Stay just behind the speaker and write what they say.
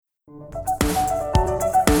Hello,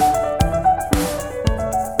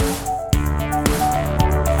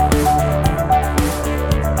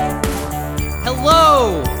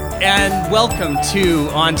 and welcome to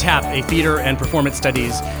On Tap, a theater and performance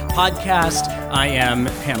studies podcast. I am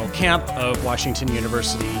Panel Camp of Washington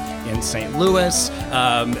University in St. Louis.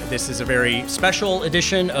 This is a very special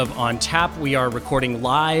edition of On Tap. We are recording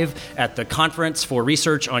live at the Conference for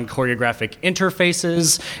Research on Choreographic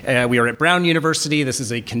Interfaces. We are at Brown University. This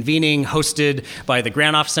is a convening hosted by the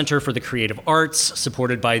Granoff Center for the Creative Arts,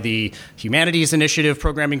 supported by the Humanities Initiative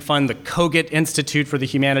Programming Fund, the Kogut Institute for the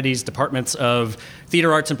Humanities, Departments of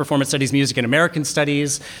Theater Arts and Performance Studies, Music and American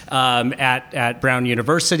Studies at Brown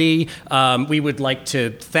University. We would like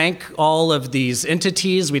to thank all of these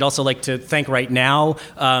entities. We'd also like to thank right now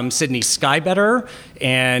Sydney Skybetter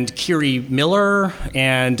and Kiri Miller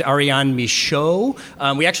and Ariane Michaud.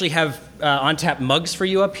 We actually have On Tap mugs for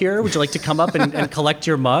you up here. Would you like to come up and collect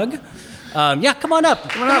your mug? Yeah, come on up.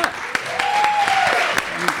 Come on up.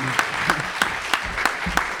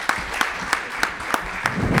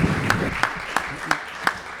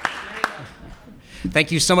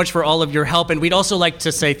 Thank you so much for all of your help. And we'd also like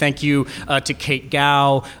to say thank you to Kate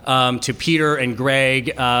Gao, to Peter and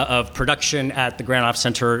Greg of production at the Granoff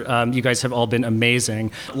Center. You guys have all been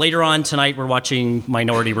amazing. Later on tonight, we're watching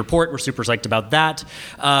Minority Report. We're super psyched about that.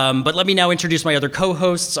 But let me now introduce my other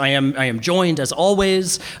co-hosts. I am joined, as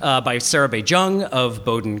always, by Sarah Bae-Jung of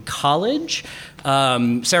Bowdoin College.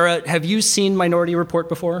 Sarah, have you seen Minority Report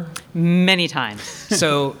before? Many times.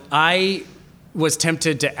 So I was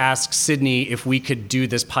tempted to ask Sydney if we could do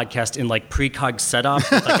this podcast in like precog setup,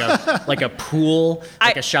 with like a pool,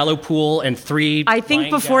 like a shallow pool, and three. I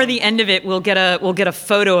think before the end of it, we'll get a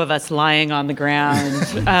photo of us lying on the ground.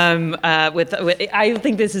 I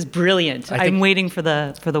think this is brilliant. I'm waiting for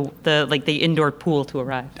the indoor pool to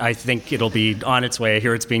arrive. I think it'll be on its way. I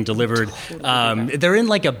hear it's being delivered. They're in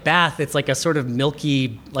like a bath. It's like a sort of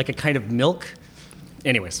milky, like a kind of milk.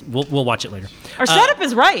 Anyways, we'll watch it later. Our setup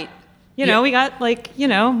is right. We got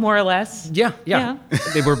more or less. Yeah.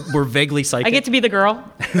 We're vaguely psychic. I get to be the girl.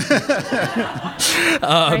 Right?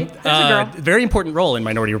 There's a girl. Very important role in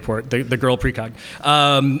Minority Report, the girl precog.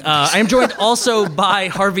 I am joined also by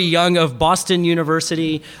Harvey Young of Boston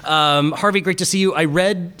University. Harvey, great to see you. I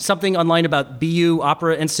read something online about BU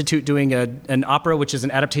Opera Institute doing an opera, which is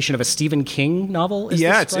an adaptation of a Stephen King novel.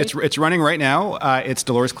 It's running right now. It's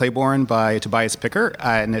Dolores Claiborne by Tobias Picker,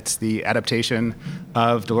 and it's the adaptation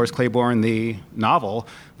of Dolores Claiborne, the novel,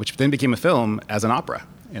 which then became a film as an opera.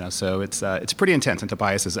 So it's pretty intense, and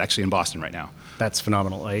Tobias is actually in Boston right now. That's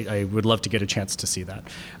phenomenal. I would love to get a chance to see that.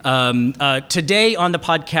 Today on the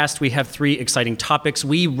podcast, we have three exciting topics.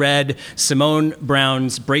 We read Simone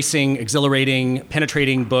Browne's bracing, exhilarating,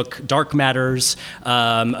 penetrating book, Dark Matters,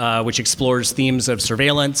 which explores themes of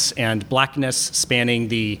surveillance and blackness spanning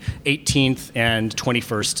the 18th and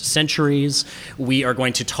 21st centuries. We are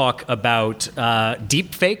going to talk about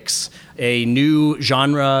deepfakes, a new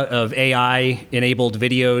genre of AI-enabled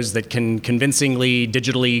videos that can convincingly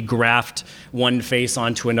digitally graft one face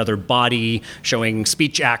onto another body, showing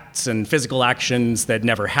speech acts and physical actions that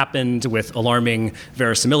never happened with alarming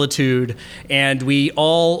verisimilitude. And we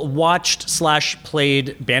all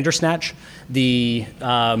watched/played Bandersnatch, the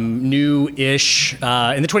new-ish, in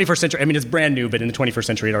the 21st century, I mean, it's brand new, but in the 21st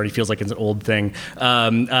century, it already feels like it's an old thing.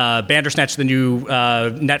 Bandersnatch, the new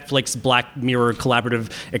Netflix Black Mirror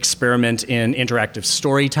collaborative experiment in interactive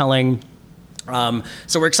storytelling.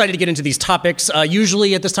 So we're excited to get into these topics.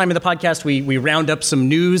 Usually at this time of the podcast, we round up some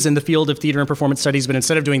news in the field of theater and performance studies, but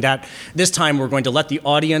instead of doing that, this time we're going to let the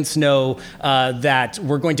audience know that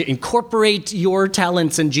we're going to incorporate your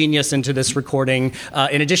talents and genius into this recording.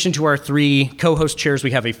 In addition to our three co-host chairs,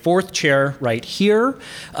 we have a fourth chair right here.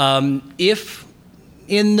 If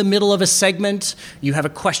in the middle of a segment you have a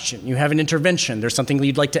question, you have an intervention, there's something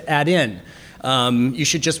you'd like to add in, you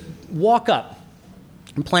should just walk up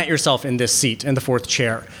and plant yourself in this seat, in the fourth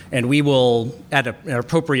chair, and we will, at an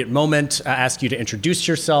appropriate moment, ask you to introduce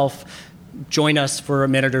yourself, join us for a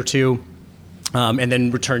minute or two, and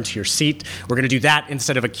then return to your seat. We're going to do that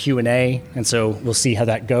instead of a Q&A, and so we'll see how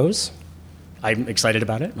that goes. I'm excited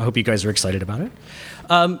about it. I hope you guys are excited about it.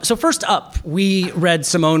 So first up, we read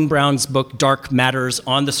Simone Browne's book, Dark Matters,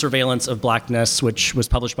 on the Surveillance of Blackness, which was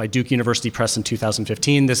published by Duke University Press in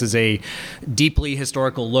 2015. This is a deeply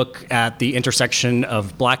historical look at the intersection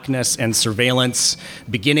of blackness and surveillance,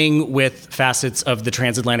 beginning with facets of the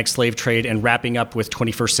transatlantic slave trade and wrapping up with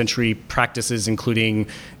 21st century practices, including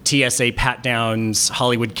TSA pat-downs,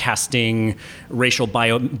 Hollywood casting, racial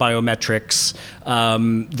biometrics.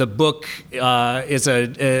 The book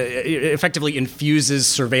effectively infuses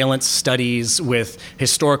surveillance studies with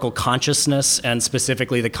historical consciousness, and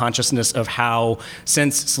specifically the consciousness of how,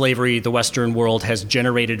 since slavery, the Western world has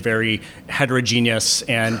generated very heterogeneous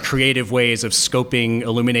and creative ways of scoping,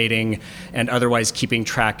 illuminating, and otherwise keeping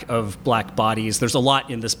track of black bodies. There's a lot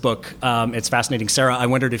in this book. It's fascinating. Sarah, I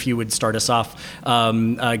wondered if you would start us off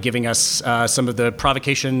giving us some of the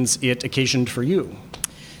provocations it occasioned for you.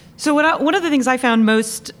 So one of the things I found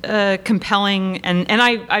most compelling, and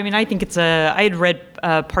I think I had read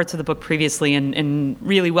parts of the book previously and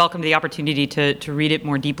really welcomed the opportunity to read it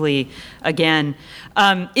more deeply again,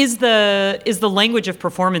 is the language of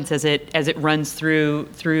performance as it runs through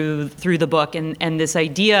the book, and this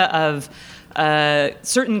idea of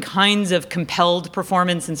certain kinds of compelled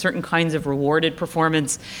performance and certain kinds of rewarded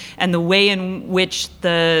performance, and the way in which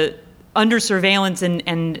the under surveillance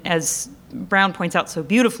and as Brown points out so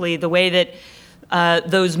beautifully, the way that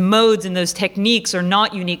those modes and those techniques are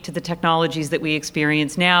not unique to the technologies that we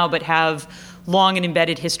experience now, but have long and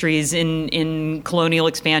embedded histories in colonial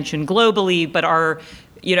expansion globally, but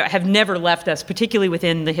have never left us, particularly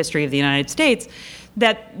within the history of the United States.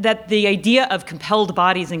 That the idea of compelled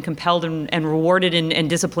bodies and compelled and rewarded and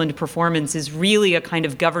disciplined performance is really a kind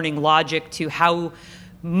of governing logic to how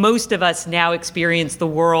most of us now experience the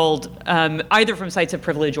world, either from sites of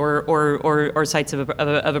privilege or sites of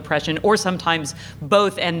oppression, or sometimes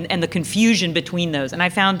both, and the confusion between those. And I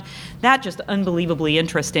found that just unbelievably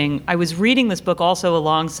interesting. I was reading this book also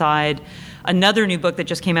alongside another new book that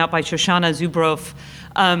just came out by Shoshana Zuboff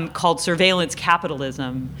called Surveillance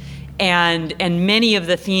Capitalism. And many of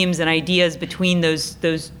the themes and ideas between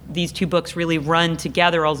these two books really run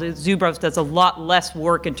together. Although Zuboff does a lot less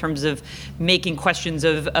work in terms of making questions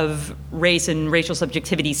of race and racial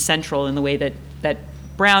subjectivity central in the way that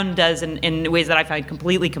Brown does, and in ways that I find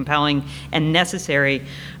completely compelling and necessary.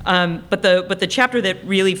 But the chapter that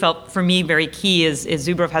really felt for me very key is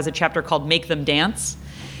Zuboff has a chapter called "Make Them Dance,"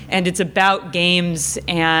 and it's about games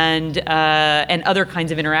and other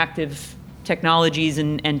kinds of interactive technologies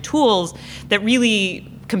and tools that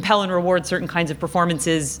really compel and reward certain kinds of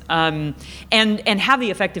performances, and have the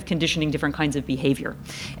effect of conditioning different kinds of behavior.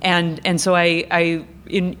 And so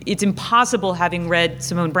it's impossible, having read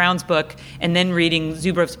Simone Brown's book and then reading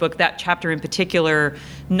Zuboff's book, that chapter in particular,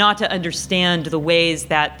 not to understand the ways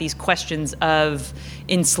that these questions of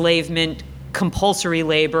enslavement, compulsory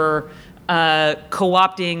labor,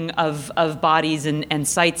 co-opting of bodies and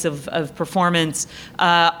sites of performance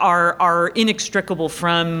are inextricable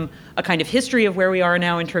from a kind of history of where we are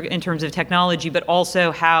now in terms of technology, but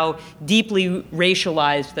also how deeply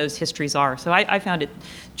racialized those histories are. So I found it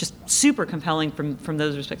just super compelling from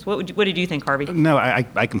those respects. What did you think, Harvey? No,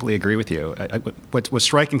 I completely agree with you. What's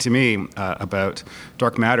striking to me about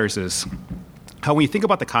Dark Matters is how, when you think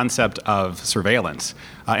about the concept of surveillance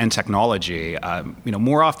and technology,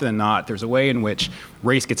 more often than not, there's a way in which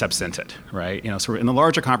race gets absented, right? So in the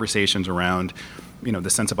larger conversations around, the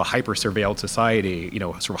sense of a hyper-surveilled society,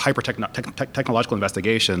 sort of hyper-technological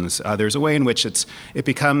investigations, there's a way in which it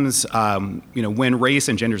becomes, when race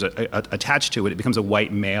and gender is attached to it, it becomes a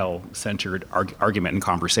white male-centered argument and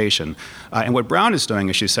conversation. And what Brown is doing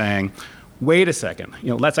is she's saying, wait a second,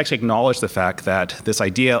 let's actually acknowledge the fact that this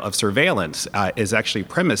idea of surveillance is actually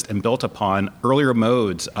premised and built upon earlier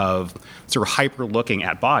modes of sort of hyper-looking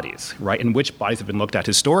at bodies, right? And which bodies have been looked at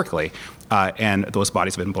historically, and those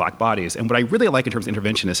bodies have been black bodies. And what I really like in terms of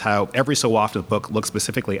intervention is how every so often the book looks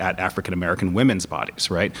specifically at African-American women's bodies,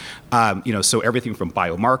 right? So everything from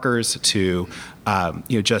biomarkers to a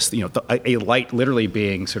light literally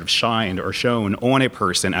being sort of shined or shown on a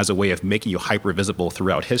person as a way of making you hyper-visible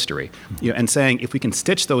throughout history. And saying, if we can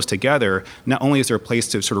stitch those together, not only is there a place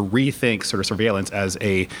to sort of rethink sort of surveillance as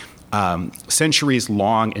a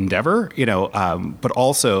centuries-long endeavor, but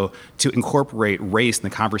also to incorporate race in the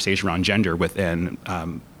conversation around gender within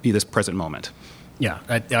this present moment. Yeah,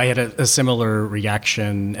 I had a similar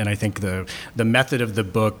reaction, and I think the method of the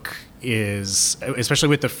book is, especially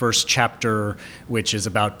with the first chapter, which is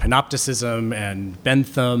about panopticism and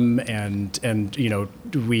Bentham, and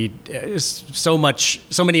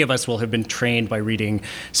so many of us will have been trained by reading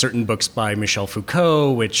certain books by Michel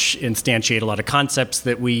Foucault, which instantiate a lot of concepts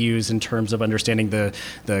that we use in terms of understanding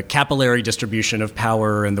the capillary distribution of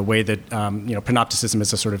power and the way that panopticism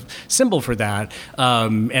is a sort of symbol for that.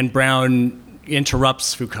 And Brown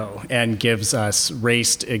interrupts Foucault and gives us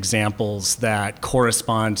raced examples that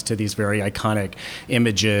correspond to these very iconic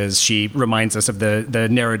images. She reminds us of the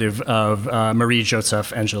narrative of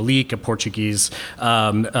Marie-Joseph Angelique, a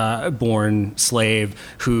Portuguese-born slave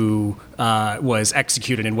who was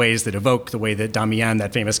executed in ways that evoke the way that Damiens,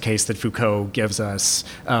 that famous case that Foucault gives us,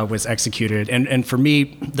 was executed. And for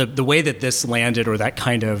me, the way that this landed, or that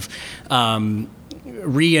kind of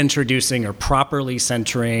reintroducing or properly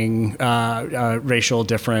centering racial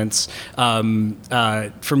difference,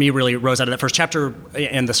 for me really rose out of that first chapter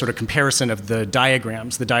and the sort of comparison of the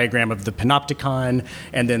diagrams, the diagram of the Panopticon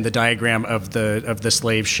and then the diagram of the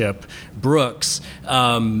slave ship Brooks.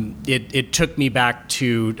 It took me back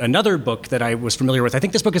to another book that I was familiar with. I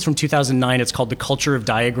think this book is from 2009. It's called The Culture of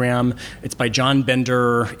Diagram. It's by John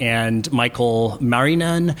Bender and Michael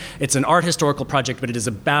Marinen. It's an art historical project, but it is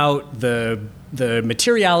about the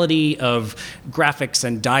materiality of graphics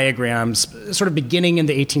and diagrams, sort of beginning in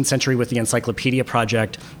the 18th century with the Encyclopedia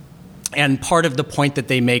Project. And part of the point that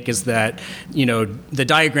they make is that, the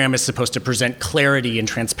diagram is supposed to present clarity and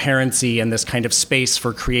transparency and this kind of space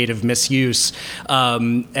for creative misuse.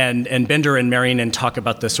 And Bender and Marinen talk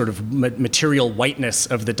about the sort of material whiteness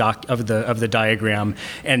of the diagram,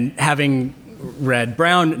 and having read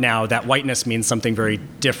Brown now, that whiteness means something very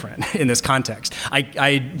different in this context.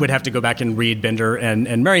 I would have to go back and read Bender and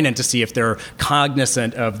Marinen to see if they're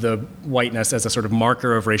cognizant of the whiteness as a sort of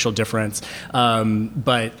marker of racial difference.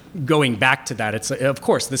 But going back to that, it's of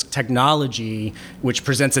course this technology which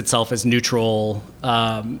presents itself as neutral,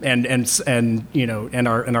 and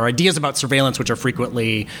our ideas about surveillance, which are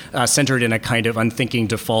frequently centered in a kind of unthinking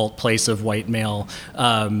default place of white male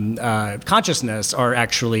consciousness, are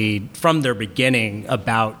actually from their beginning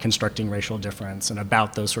about constructing racial difference and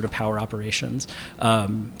about those sort of power operations.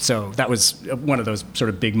 So that was one of those sort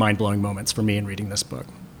of big mind-blowing moments for me in reading this book.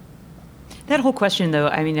 That whole question, though,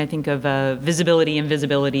 I think of visibility,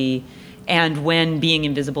 invisibility, and when being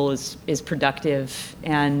invisible is productive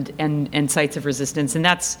and sites of resistance. And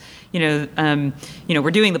that's,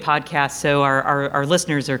 we're doing the podcast, so our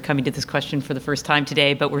listeners are coming to this question for the first time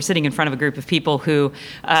today, but we're sitting in front of a group of people who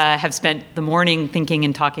have spent the morning thinking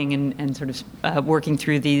and talking and sort of working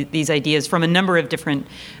through these ideas from a number of different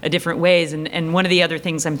ways. And one of the other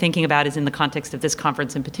things I'm thinking about is in the context of this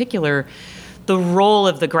conference in particular, the role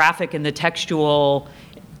of the graphic and the textual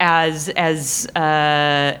as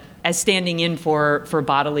standing in for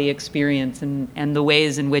bodily experience, and the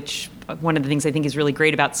ways in which one of the things I think is really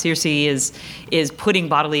great about Circe is putting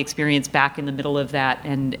bodily experience back in the middle of that,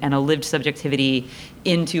 and a lived subjectivity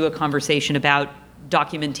into a conversation about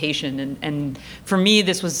documentation. And for me,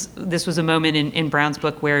 this was a moment in Brown's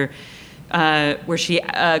book where she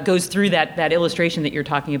goes through that illustration that you're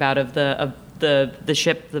talking about of the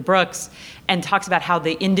ship, the Brooks, and talks about how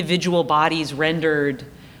the individual bodies rendered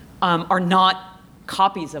are not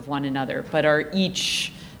copies of one another, but are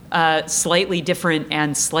each slightly different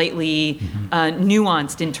and slightly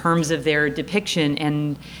nuanced in terms of their depiction.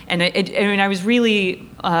 And I was really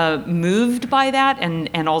moved by that,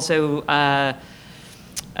 and also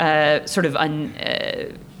sort of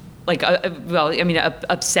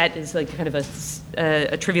upset is like kind of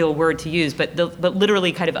a trivial word to use, but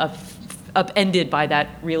literally kind of upended by that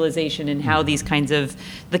realization, and how these kinds of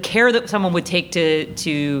the care that someone would take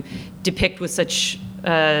to depict with such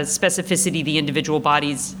specificity the individual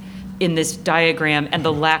bodies in this diagram, and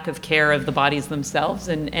the lack of care of the bodies themselves,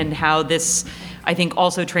 and how this, I think,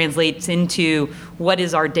 also translates into what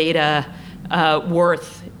is our data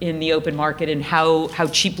worth in the open market, and how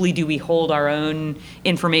cheaply do we hold our own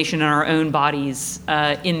information and our own bodies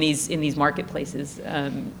in these marketplaces.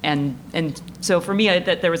 And so for me,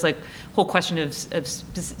 that there was like a whole question of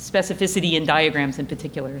specificity in diagrams in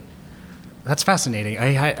particular. That's fascinating.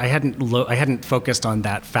 I hadn't focused on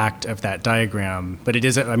that fact of that diagram, but it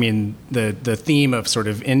is. I mean, the theme of sort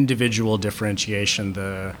of individual differentiation,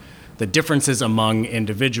 the differences among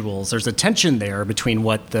individuals. There's a tension there between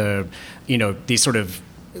what these sort of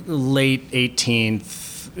late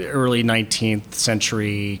 18th, early 19th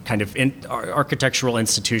century kind of architectural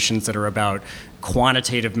institutions that are about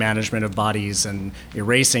quantitative management of bodies and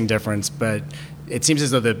erasing difference, but it seems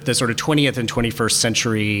as though the sort of 20th and 21st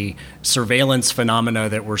century surveillance phenomena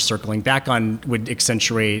that we're circling back on would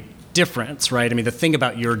accentuate difference, right? I mean, the thing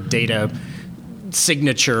about your data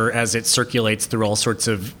signature as it circulates through all sorts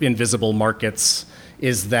of invisible markets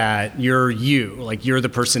is that you're the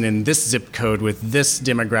person in this zip code with this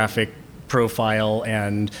demographic profile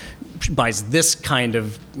and buys this kind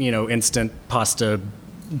of, instant pasta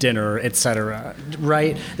dinner, etc.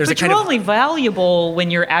 Right? But you're only valuable when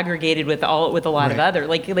you're aggregated with a lot of other.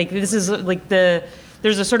 Like this is like the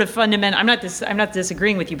there's a sort of fundamental, I'm not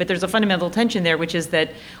disagreeing with you, but there's a fundamental tension there, which is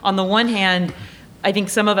that on the one hand, I think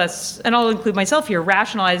some of us, and I'll include myself here,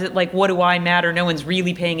 rationalize it like, what do I matter? No one's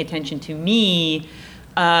really paying attention to me.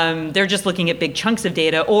 They're just looking at big chunks of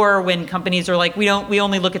data. Or when companies are like, we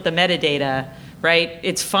only look at the metadata, right?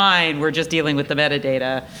 It's fine, we're just dealing with the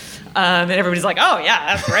metadata. And everybody's like, oh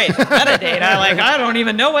yeah, that's great, metadata. Like, I don't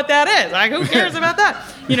even know what that is. Like, who cares about that?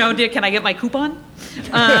 Can I get my coupon?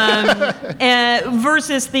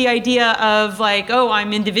 Versus the idea of like, oh,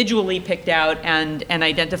 I'm individually picked out and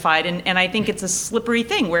identified. And I think it's a slippery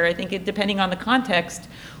thing where I think depending on the context,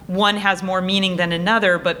 one has more meaning than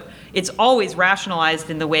another, but it's always rationalized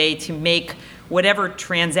in the way to make whatever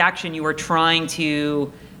transaction you are trying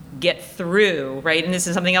to get through, right? And this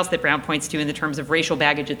is something else that Brown points to in the terms of racial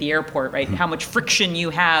baggage at the airport, right? How much friction you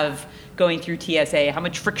have going through TSA, how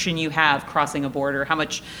much friction you have crossing a border, how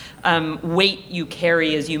much weight you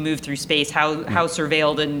carry as you move through space, how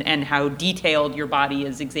surveilled and how detailed your body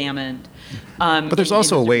is examined. But there's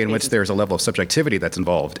also a way in which there's a level of subjectivity that's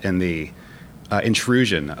involved in the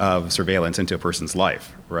intrusion of surveillance into a person's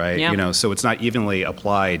life, right? Yeah. So it's not evenly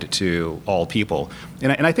applied to all people,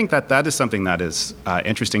 and I think that is something that is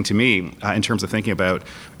interesting to me in terms of thinking about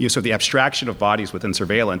sort of the abstraction of bodies within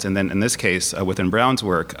surveillance, and then in this case within Brown's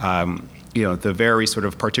work, the very sort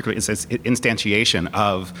of particular instantiation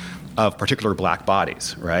of particular black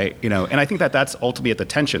bodies, right? And I think that's ultimately at the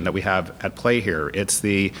tension that we have at play here. It's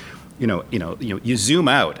the you zoom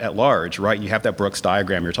out at large, right? You have that Brooks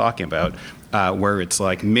diagram you're talking about, where it's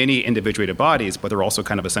like many individuated bodies, but they're also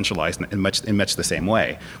kind of essentialized in much the same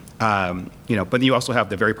way. But you also have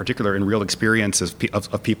the very particular and real experiences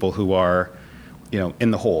of people who are, in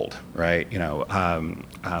the hold, right?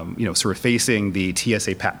 Sort of facing the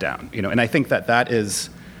TSA pat down. And I think that is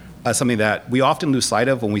something that we often lose sight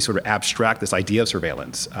of when we sort of abstract this idea of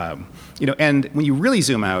surveillance. And when you really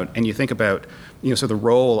zoom out and you think about so the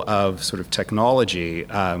role of sort of technology,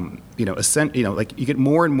 like you get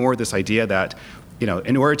more and more this idea that,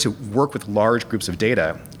 in order to work with large groups of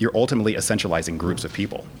data, you're ultimately essentializing groups of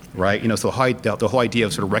people, right? So the whole idea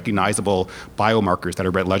of sort of recognizable biomarkers that are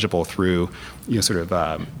read legible through,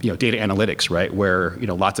 data analytics, right? Where,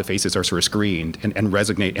 lots of faces are sort of screened and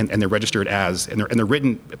resonate, and they're registered as, and they're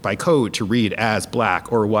written by code to read as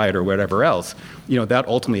black or white or whatever else. That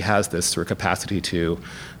ultimately has this sort of capacity to,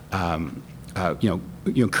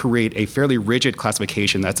 create a fairly rigid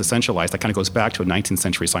classification that's essentialized, that kind of goes back to a 19th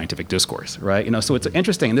century scientific discourse, right? So it's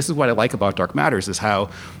interesting, and this is what I like about Dark Matters, is how,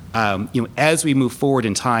 as we move forward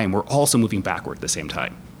in time, we're also moving backward at the same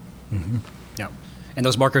time. Mm-hmm. Yeah, and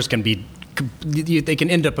those markers can be, they can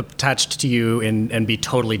end up attached to you and be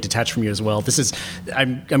totally detached from you as well.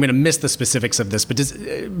 I'm going to miss the specifics of this, but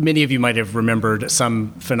many of you might have remembered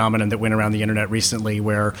some phenomenon that went around the internet recently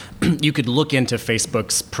where you could look into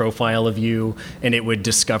Facebook's profile of you and it would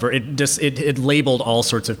discover, it labeled all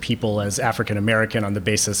sorts of people as African American on the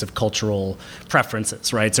basis of cultural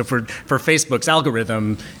preferences, right? So for Facebook's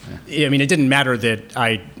algorithm, it didn't matter that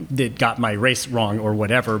I got my race wrong or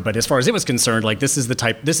whatever, but as far as it was concerned, like this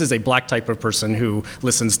is a black type of person who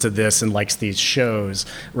listens to this and likes these shows,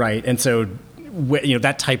 right? And so,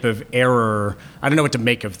 that type of error, I don't know what to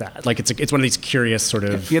make of that. Like it's one of these curious sort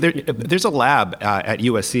of. Yeah, there's a lab at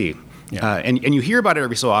USC, and you hear about it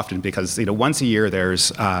every so often because once a year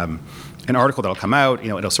there's an article that'll come out,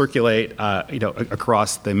 it'll circulate,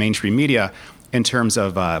 across the mainstream media, in terms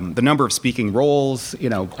of the number of speaking roles,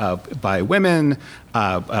 by women,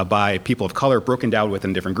 by people of color, broken down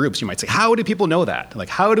within different groups. You might say, how do people know that? Like,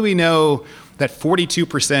 how do we know that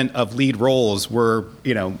 42% of lead roles were,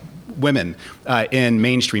 women in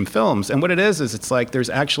mainstream films? And what it is it's like there's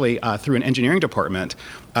actually, through an engineering department,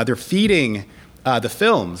 they're feeding the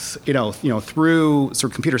films, through sort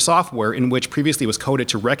of computer software in which previously was coded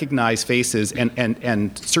to recognize faces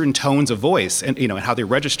and certain tones of voice, and and how they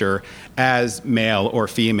register as male or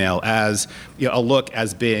female, as a look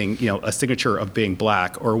as being a signature of being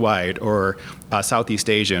black or white or Southeast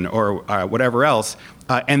Asian or whatever else,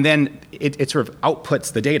 and then it sort of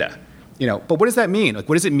outputs the data. But what does that mean? Like,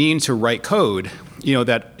 what does it mean to write code,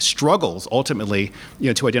 that struggles ultimately,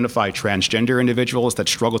 to identify transgender individuals, that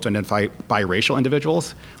struggle to identify biracial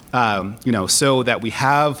individuals, so that we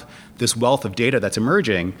have this wealth of data that's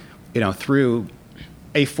emerging, through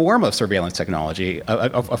a form of surveillance technology,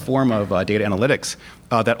 a form of data analytics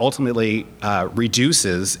that ultimately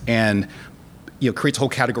reduces and creates a whole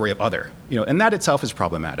category of other, and that itself is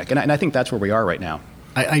problematic. And I think that's where we are right now.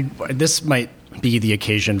 This might be the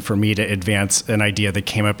occasion for me to advance an idea that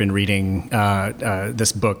came up in reading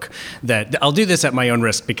this book. That I'll do this at my own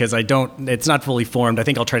risk because it's not fully formed. I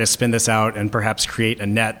think I'll try to spin this out and perhaps create a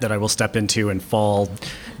net that I will step into and fall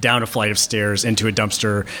down a flight of stairs into a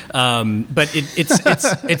dumpster. But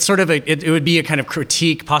it's sort of it would be a kind of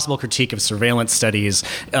possible critique of surveillance studies,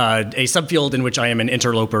 a subfield in which I am an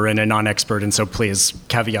interloper and a non-expert, and so please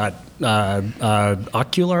caveat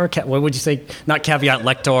ocular. What would you say? Not caveat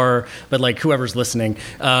lector, but like whoever's listening,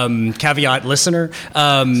 caveat listener.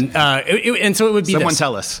 And so it would be someone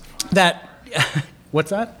tell us that. What's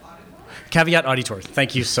that? Caveat auditor.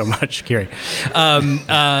 Thank you so much, Kiri.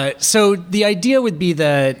 So the idea would be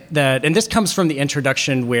that, and this comes from the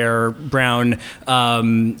introduction where Brown,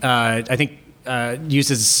 I think,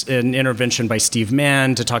 uses an intervention by Steve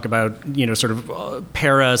Mann to talk about, sort of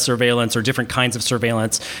para-surveillance or different kinds of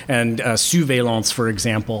surveillance and surveillance, for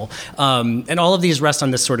example. And all of these rest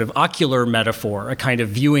on this sort of ocular metaphor, a kind of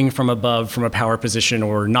viewing from above from a power position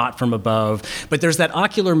or not from above. But there's that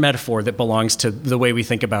ocular metaphor that belongs to the way we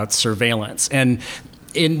think about surveillance. And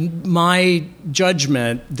in my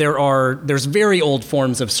judgment, there's very old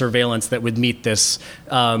forms of surveillance that would meet this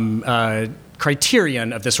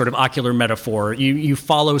criterion of this sort of ocular metaphor. You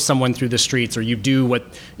follow someone through the streets, or you do what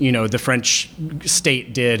the French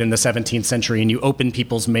state did in the 17th century, and you open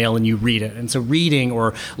people's mail and you read it. And so reading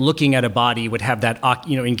or looking at a body would have that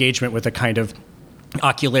engagement with a kind of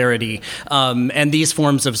ocularity, and these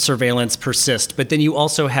forms of surveillance persist. But then you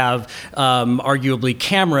also have arguably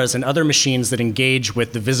cameras and other machines that engage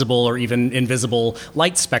with the visible or even invisible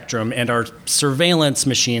light spectrum and are surveillance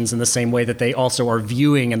machines in the same way that they also are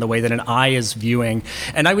viewing in the way that an eye is viewing.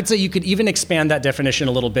 And I would say you could even expand that definition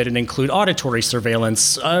a little bit and include auditory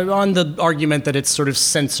surveillance on the argument that it's sort of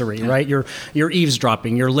sensory, right? You're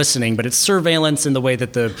eavesdropping, you're listening, but it's surveillance in the way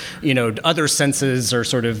that the other senses are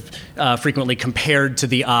sort of frequently compared to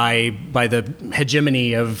the eye by the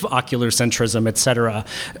hegemony of ocular centrism, et cetera.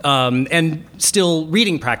 And still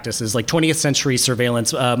reading practices like 20th century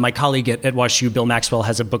surveillance. My colleague at WashU, Bill Maxwell,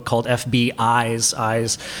 has a book called FBI's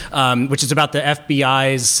Eyes, which is about the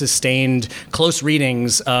FBI's sustained close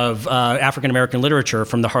readings of African-American literature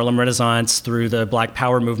from the Harlem Renaissance through the Black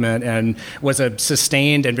Power movement, and was a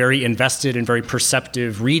sustained and very invested and very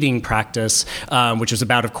perceptive reading practice, which was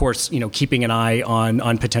about, of course, keeping an eye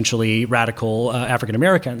on potentially radical African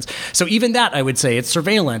Americans. So even that, I would say, it's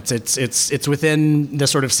surveillance. It's within the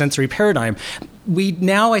sort of sensory paradigm. We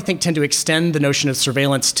now, I think, tend to extend the notion of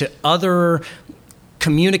surveillance to other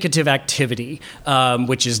communicative activity,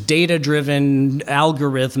 which is data-driven,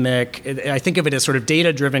 algorithmic. I think of it as sort of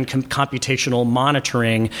data-driven computational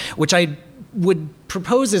monitoring, which I would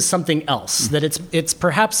propose as something else, that it's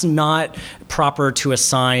perhaps not proper to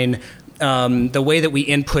assign the way that we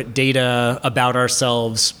input data about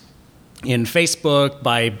ourselves in Facebook,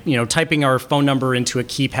 by typing our phone number into a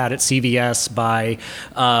keypad at CVS, by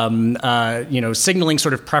signaling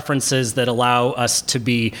sort of preferences that allow us to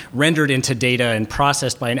be rendered into data and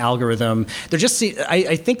processed by an algorithm.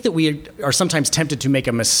 I think that we are sometimes tempted to make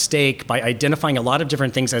a mistake by identifying a lot of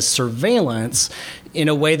different things as surveillance in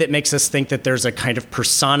a way that makes us think that there's a kind of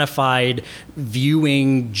personified,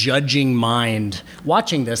 viewing, judging mind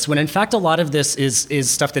watching this, when in fact a lot of this is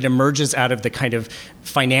stuff that emerges out of the kind of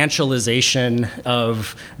financialization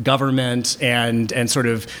of government and sort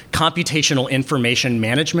of computational information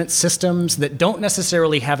management systems that don't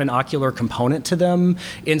necessarily have an ocular component to them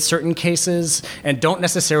in certain cases, and don't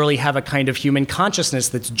necessarily have a kind of human consciousness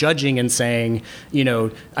that's judging and saying,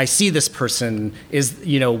 I see this person,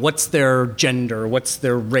 what's their gender, what's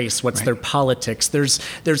their race, what's their politics. There's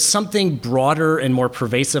something broader and more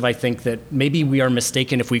pervasive, I think, that maybe we are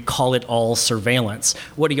mistaken if we call it all surveillance.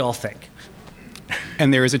 What do y'all think?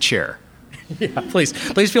 And there is a chair. Yeah, please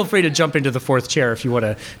feel free to jump into the fourth chair if you want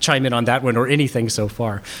to chime in on that one or anything so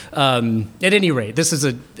far. At any rate, this is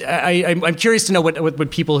I'm curious to know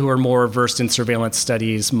what people who are more versed in surveillance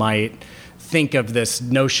studies might think of this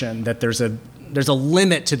notion that there's a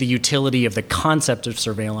limit to the utility of the concept of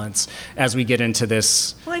surveillance as we get into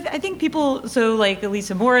this. Well, I think people, so like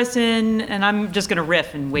Elisa Morrison, and I'm just going to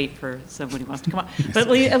riff and wait for somebody who wants to come on, but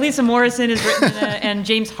Elisa Morrison has written, and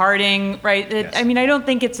James Harding, right? Yes. I mean, I don't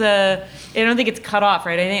think it's cut off,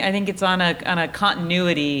 right? I think it's on a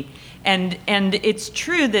continuity. And it's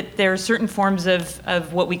true that there are certain forms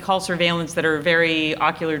of what we call surveillance that are very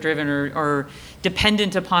ocular driven or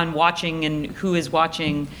dependent upon watching and who is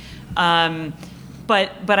watching.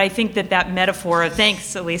 But I think that metaphor of,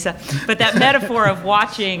 thanks, Elisa, but that metaphor of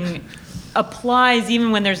watching applies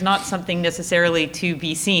even when there's not something necessarily to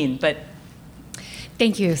be seen. But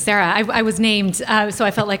Thank you, Sarah. I was named, so I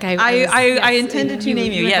felt like I intended to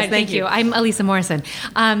name you. Yes, thank you. I'm Elisa Morrison.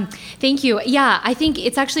 Thank you. Yeah, I think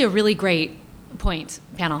it's actually a really great point,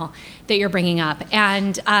 panel, that you're bringing up,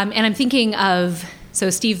 and I'm thinking of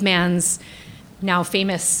Steve Mann's now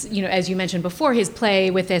famous, as you mentioned before, his play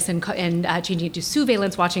with this and changing it to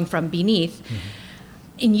Surveillance, watching from beneath. Mm-hmm.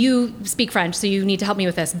 And you speak French, so you need to help me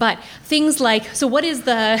with this. But things like, so what is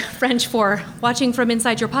the French for watching from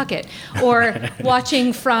inside your pocket? Or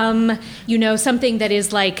watching from, something that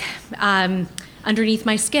is like underneath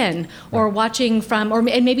my skin? Or watching from,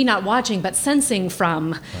 and maybe not watching, but sensing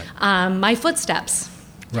from my footsteps.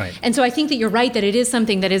 Right. And so I think that you're right that it is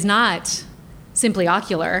something that is not simply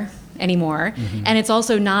ocular anymore. Mm-hmm. And it's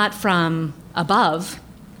also not from above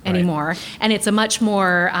anymore. Right. And it's a much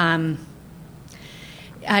more...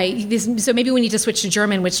 so maybe we need to switch to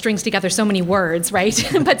German, which strings together so many words, right?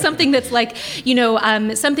 But something that's like,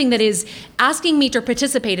 something that is asking me to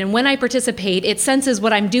participate. And when I participate, it senses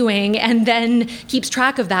what I'm doing and then keeps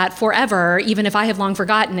track of that forever, even if I have long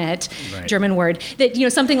forgotten it. Right. German word. That,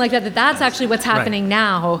 something like that, that's actually what's happening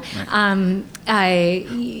now. Right.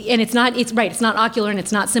 And it's not ocular and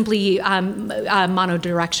it's not simply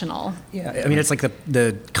monodirectional. Yeah, I mean, it's like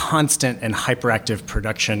the constant and hyperactive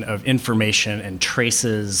production of information and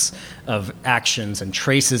traces of actions and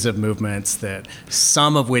traces of movements, that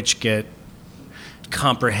some of which get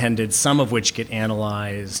comprehended, some of which get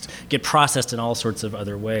analyzed, get processed in all sorts of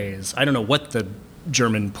other ways. I don't know what the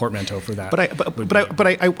German portmanteau for that. But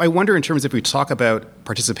I wonder, in terms of, if we talk about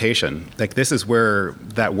participation, like this is where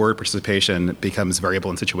that word participation becomes variable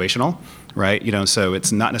and situational, right? So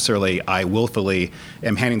it's not necessarily I willfully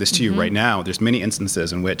am handing this to you right now. There's many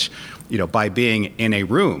instances in which, by being in a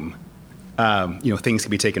room, things can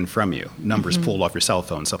be taken from you, numbers pulled off your cell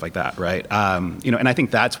phone, stuff like that, right? And I think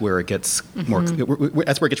that's where it gets more.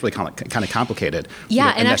 That's where it gets really kind of complicated.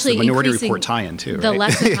 Yeah, and that's actually the Minority Report tie-in too. Right? The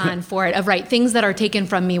lexicon for it of things that are taken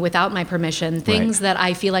from me without my permission, things that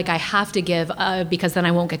I feel like I have to give because then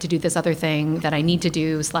I won't get to do this other thing that I need to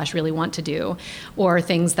do / really want to do, or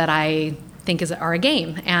things that I think are a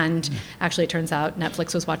game, and actually it turns out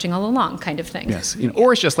Netflix was watching all along, kind of thing. Yes,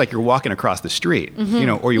 or it's just like you're walking across the street,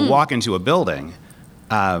 or you walk into a building,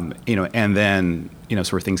 and then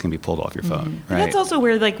sort of things can be pulled off your phone. Right? That's also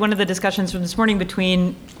where one of the discussions from this morning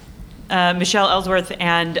between Michelle Ellsworth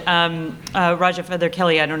and Raja Feather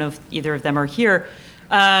Kelly. I don't know if either of them are here,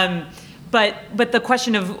 but the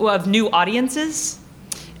question of new audiences,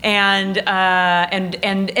 and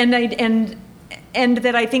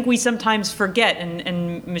that I think we sometimes forget,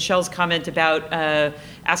 and Michelle's comment about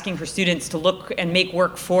asking her students to look and make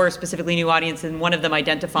work for specifically new audience, and one of them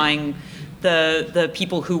identifying the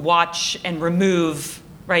people who watch and remove,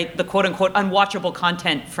 right, the quote unquote unwatchable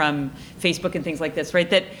content from Facebook and things like this, right?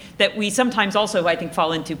 That we sometimes also, I think,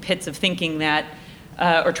 fall into pits of thinking that,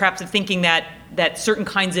 or traps of thinking that certain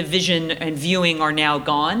kinds of vision and viewing are now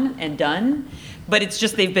gone and done, but it's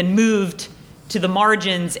just they've been moved to the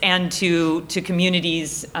margins and to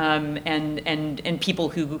communities and people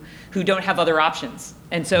who don't have other options.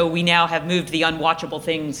 And so we now have moved the unwatchable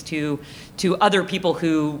things to other people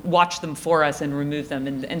who watch them for us and remove them.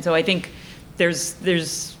 And so I think there's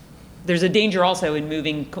a danger also in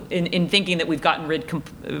moving in thinking that we've gotten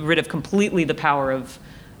rid of completely the power of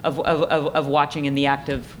watching in the act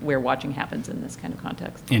of where watching happens in this kind of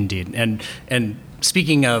context. Indeed. And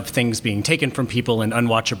speaking of things being taken from people and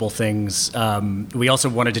unwatchable things, we also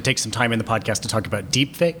wanted to take some time in the podcast to talk about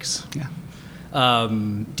deepfakes. Yeah.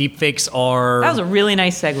 Deepfakes are... That was a really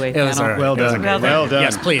nice segue. It was well done. Well done.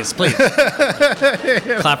 Yes, please. Clap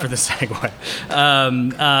for the segue.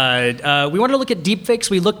 We wanted to look at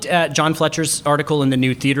deepfakes. We looked at John Fletcher's article in the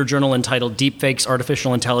New Theater Journal entitled Deepfakes,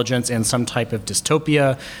 Artificial Intelligence, and Some Type of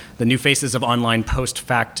Dystopia, The New Faces of Online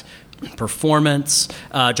Post-Fact Performance.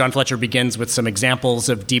 John Fletcher begins with some examples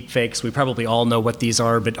of deepfakes. We probably all know what these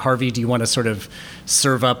are, but Harvey, do you want to sort of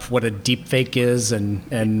serve up what a deepfake is and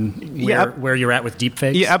where you're at with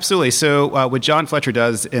deepfakes? Yeah, absolutely. So what John Fletcher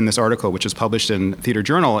does in this article, which is published in Theater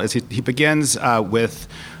Journal, is he begins with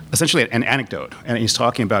essentially an anecdote, and he's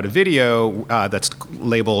talking about a video that's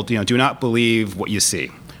labeled, do not believe what you see.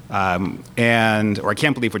 Or I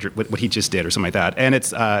can't believe what he just did, or something like that. And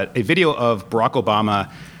it's a video of Barack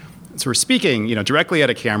Obama sort of speaking, directly at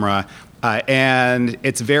a camera, and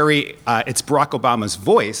it's it's Barack Obama's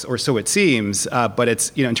voice, or so it seems, but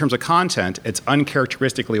it's, in terms of content, it's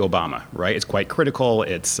uncharacteristically Obama, right? It's quite critical.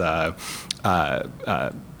 It's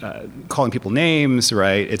calling people names,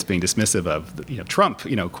 right? It's being dismissive of, Trump,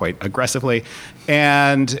 quite aggressively.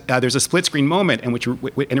 And there's a split screen moment in which, and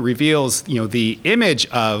it reveals, the image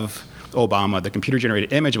of Obama, the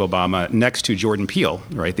computer-generated image of Obama, next to Jordan Peele,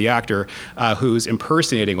 right, the actor who's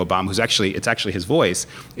impersonating Obama, it's actually his voice.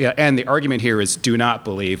 Yeah, and the argument here is do not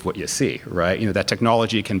believe what you see, right? That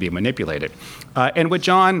technology can be manipulated. And what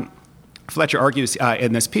John Fletcher argues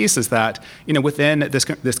in this piece is that, within this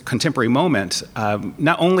contemporary moment,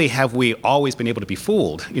 not only have we always been able to be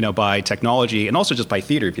fooled, by technology and also just by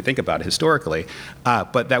theater, if you think about it historically,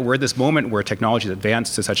 but that we're at this moment where technology has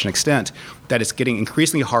advanced to such an extent that it's getting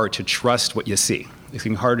increasingly hard to trust what you see. It's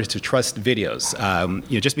getting harder to trust videos.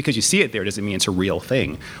 Just because you see it there doesn't mean it's a real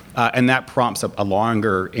thing. And that prompts a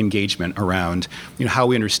longer engagement around how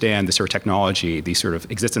we understand this sort of technology, the sort of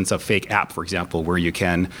existence of fake app, for example, where you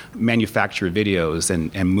can manufacture videos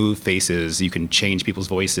and move faces, you can change people's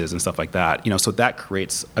voices and stuff like that. So that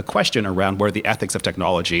creates a question around what are the ethics of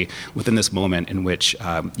technology within this moment in which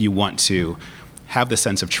you want to have the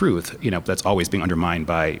sense of truth, that's always being undermined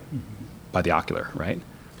by the ocular, right?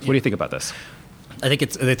 What do you think about this? I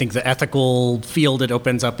think the ethical field it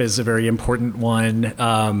opens up is a very important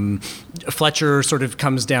one. Fletcher sort of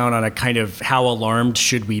comes down on a kind of how alarmed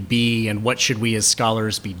should we be and what should we as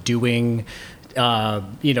scholars be doing.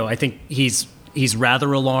 I think he's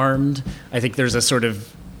rather alarmed. I think there's a sort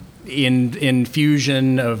of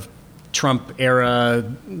infusion of Trump era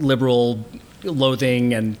liberal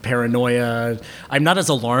loathing and paranoia. I'm not as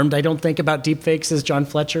alarmed, I don't think, about deepfakes as John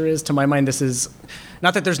Fletcher is. To my mind, this is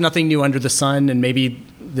not that there's nothing new under the sun, and maybe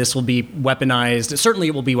this will be weaponized. Certainly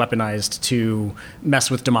it will be weaponized to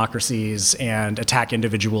mess with democracies and attack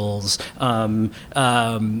individuals. But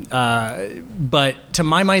to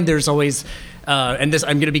my mind, there's always, and this,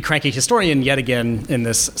 I'm going to be cranky historian yet again in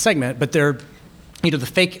this segment, but the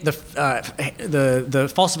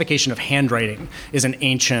falsification of handwriting is an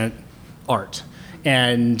ancient art.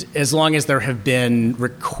 And as long as there have been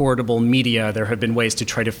recordable media, there have been ways to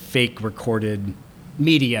try to fake recorded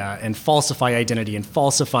media and falsify identity and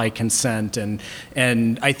falsify consent. And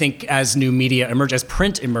I think as new media emerged, as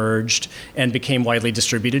print emerged and became widely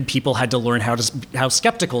distributed, people had to learn how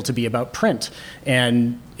skeptical to be about print.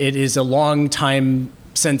 And it is a long time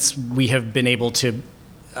since we have been able to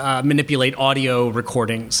manipulate audio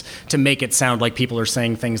recordings to make it sound like people are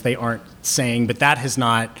saying things they aren't saying, but that has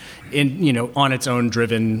not, on its own,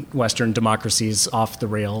 driven Western democracies off the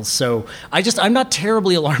rails. So I'm not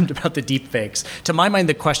terribly alarmed about the deep fakes. To my mind,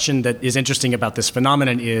 the question that is interesting about this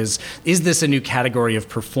phenomenon is this a new category of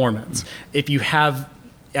performance? If you have,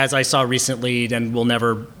 as I saw recently, and will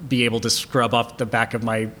never be able to scrub off the back of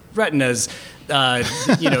my retinas,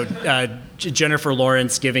 Jennifer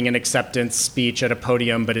Lawrence giving an acceptance speech at a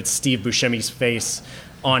podium, but it's Steve Buscemi's face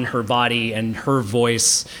on her body and her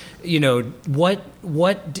voice. How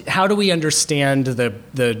do we understand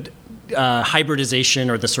the hybridization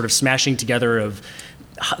or the sort of smashing together of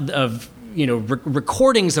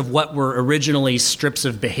recordings of what were originally strips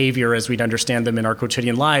of behavior as we'd understand them in our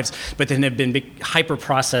quotidian lives, but then have been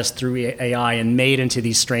hyper-processed through AI and made into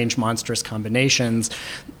these strange, monstrous combinations?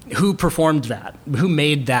 Who performed that? Who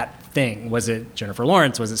made that thing? Was it Jennifer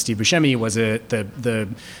Lawrence? Was it Steve Buscemi? Was it the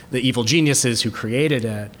evil geniuses who created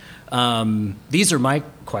it? These are my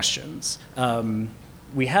questions.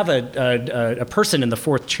 We have a person in the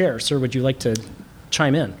fourth chair. Sir, would you like to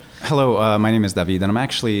chime in? Hello, my name is David, and I'm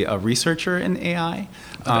actually a researcher in AI.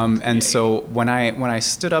 And so when I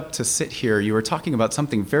stood up to sit here, you were talking about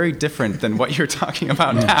something very different than what you're talking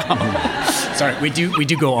about now. Sorry, we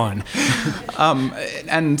do go on.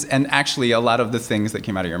 And actually, a lot of the things that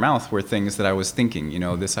came out of your mouth were things that I was thinking.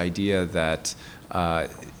 This idea that,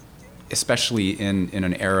 especially in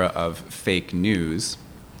an era of fake news,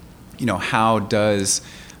 how does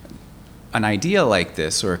an idea like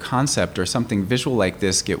this or a concept or something visual like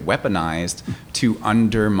this get weaponized to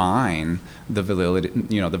undermine the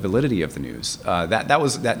validity of the news?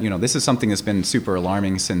 This is something that's been super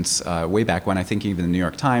alarming since way back when. I think even the New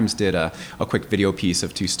York Times did a quick video piece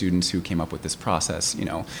of two students who came up with this process,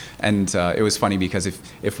 and it was funny because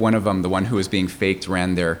if one of them, the one who was being faked,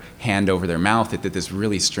 ran their hand over their mouth, it did this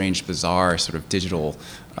really strange, bizarre sort of digital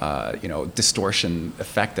distortion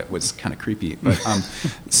effect that was kind of creepy. But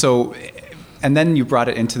and then you brought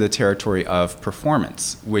it into the territory of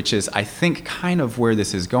performance, which is, I think, kind of where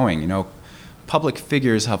this is going. Public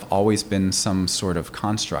figures have always been some sort of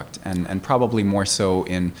construct, and probably more so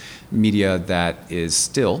in media that is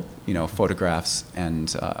still, photographs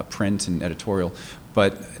and print and editorial.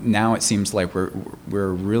 But now it seems like we're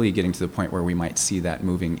really getting to the point where we might see that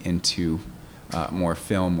moving into more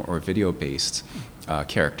film or video-based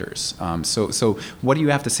characters. So what do you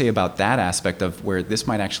have to say about that aspect of where this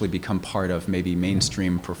might actually become part of maybe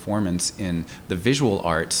mainstream performance in the visual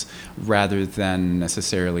arts rather than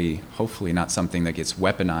necessarily, hopefully, not something that gets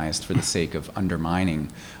weaponized for the sake of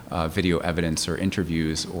undermining video evidence or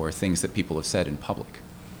interviews or things that people have said in public?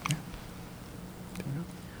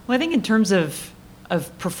 Well, I think in terms of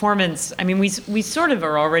performance, I mean, we sort of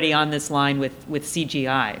are already on this line with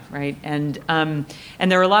CGI, right? And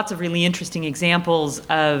there are lots of really interesting examples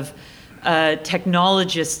of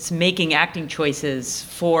technologists making acting choices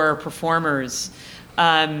for performers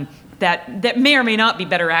that may or may not be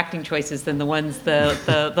better acting choices than the ones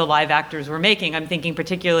the live actors were making. I'm thinking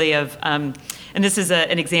particularly of, and this is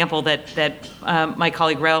an example that my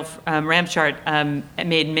colleague Ralph Ramchart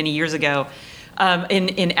made many years ago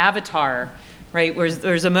in Avatar. Right, where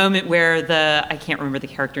there's a moment where I can't remember the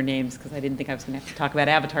character names because I didn't think I was going to have to talk about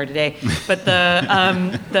Avatar today, but the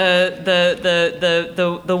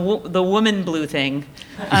woman blue thing.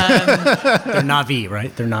 They're Na'vi,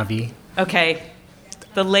 right? They're Na'vi. Okay,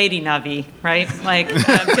 the lady Na'vi, right? Like,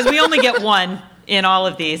 because we only get one in all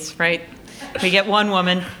of these, right? We get one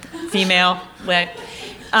woman, female,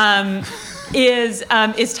 is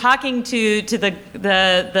talking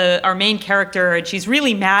to our main character, and she's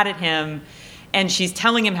really mad at him. And she's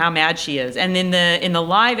telling him how mad she is. And in the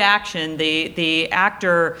live action, the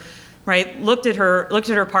actor, right, looked at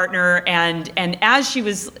her partner, and as she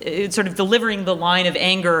was sort of delivering the line of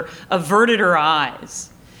anger, averted her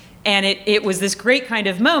eyes. And it was this great kind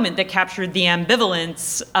of moment that captured the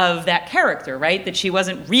ambivalence of that character, right? That she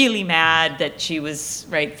wasn't really mad, that she was,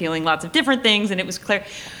 right, feeling lots of different things, and it was clear.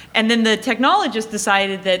 And then the technologist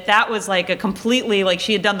decided that was like a completely, like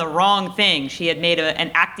she had done the wrong thing. She had made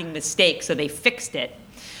an acting mistake, so they fixed it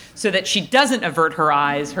so that she doesn't avert her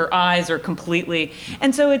eyes. Her eyes are completely,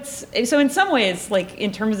 and so in some ways, like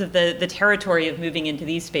in terms of the territory of moving into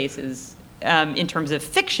these spaces, in terms of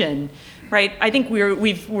fiction, right? I think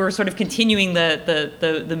we're sort of continuing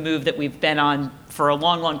the move that we've been on for a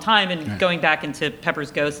long, long time, and going back into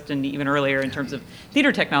Pepper's Ghost and even earlier in terms of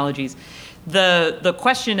theater technologies. The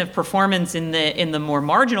question of performance in the more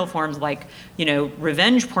marginal forms, like, you know,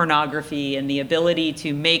 revenge pornography and the ability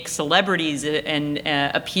to make celebrities and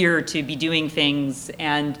appear to be doing things,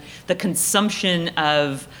 and the consumption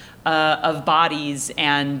of bodies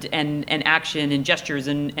and action and gestures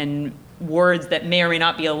and words that may or may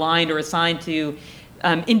not be aligned or assigned to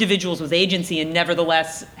individuals with agency and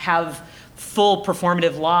nevertheless have full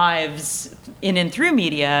performative lives in and through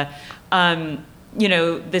media. You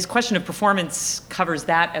know, this question of performance covers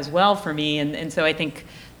that as well for me, and so I think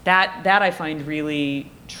that I find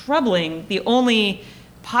really troubling. The only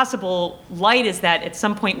possible light is that at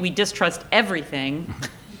some point we distrust everything,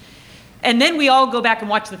 and then we all go back and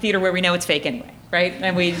watch the theater where we know it's fake anyway, right?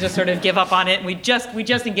 And we just sort of give up on it, and we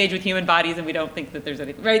just engage with human bodies, and we don't think that there's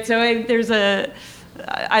anything, right? So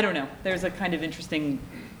I don't know, there's a kind of interesting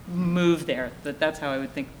move there. That's how I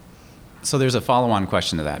would think. So there's a follow-on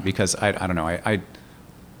question to that, because I don't know,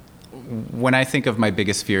 when I think of my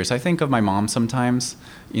biggest fears, I think of my mom sometimes.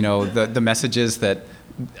 You know, the messages that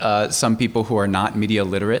some people who are not media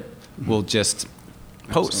literate will just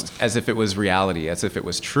post as if it was reality, as if it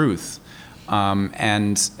was truth.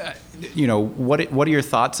 You know, what are your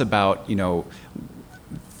thoughts about, you know,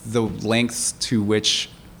 the lengths to which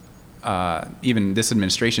even this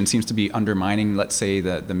administration seems to be undermining, let's say,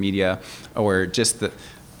 the media, or just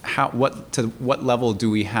what level do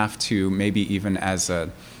we have to maybe even as a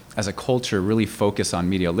culture really focus on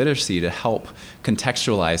media literacy to help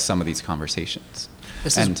contextualize some of these conversations?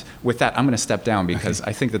 With that, I'm going to step down because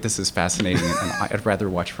I think that this is fascinating, and I'd rather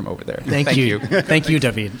watch from over there. Thank you. Thank you,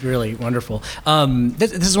 David. Really wonderful.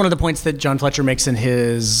 This is one of the points that John Fletcher makes in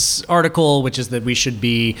his article, which is that we should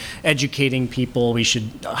be educating people. We should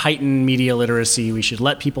heighten media literacy. We should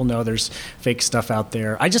let people know there's fake stuff out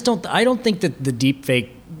there. I don't think that the deep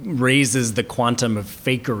fake raises the quantum of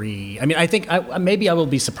fakery. I mean, I think maybe I will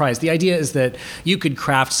be surprised. The idea is that you could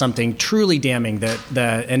craft something truly damning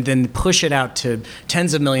that and then push it out to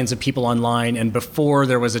tens of millions of people online, and before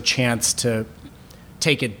there was a chance to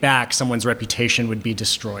take it back, someone's reputation would be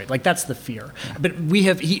destroyed. Like, that's the fear. But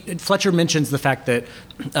Fletcher mentions the fact that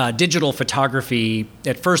digital photography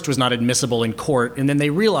at first was not admissible in court, and then they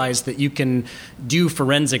realized that you can do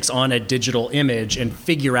forensics on a digital image and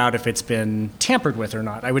figure out if it's been tampered with or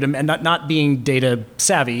not. I would, and not being data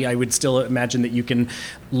savvy, I would still imagine that you can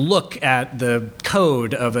look at the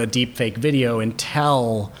code of a deepfake video and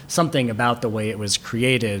tell something about the way it was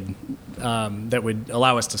created that would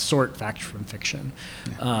allow us to sort fact from fiction.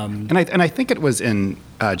 And I think it was in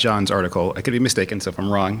John's article. I could be mistaken, so if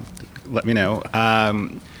I'm wrong, let me know.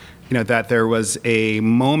 that there was a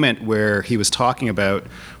moment where he was talking about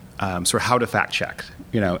sort of how to fact check,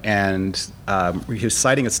 and he was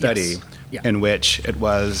citing a study in which it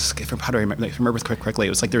was, if I remember correctly, it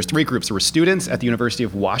was like there's three groups. There were students at the University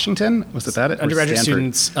of Washington. Was that it? Undergraduate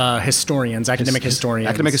students, historians, academic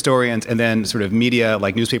historians, and then sort of media,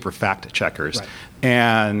 like newspaper fact checkers. Right.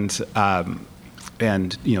 And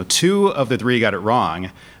two of the three got it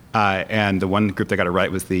wrong. And the one group that got it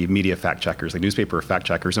right was the media fact checkers, the newspaper fact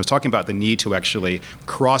checkers. And I was talking about the need to actually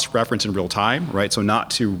cross-reference in real time, right? So not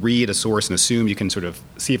to read a source and assume you can sort of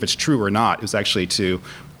see if it's true or not. It was actually to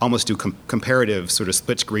almost do comparative sort of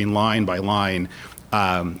split-screen line by line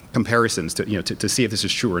comparisons to see if this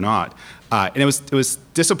is true or not. And it was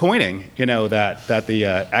disappointing, that the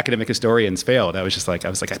academic historians failed. I was like,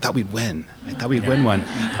 I thought we'd win. Win one.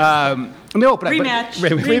 No, but rematch.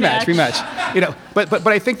 But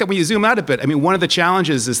I think that when you zoom out a bit, one of the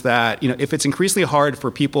challenges is that if it's increasingly hard for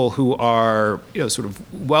people who are sort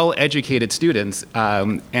of well-educated students,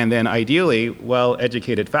 and then ideally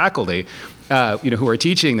well-educated faculty, who are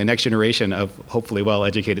teaching the next generation of hopefully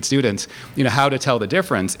well-educated students, how to tell the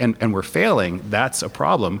difference, and we're failing, that's a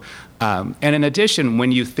problem. And in addition,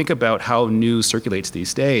 when you think about how news circulates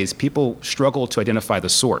these days, people struggle to identify the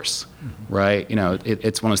source, right?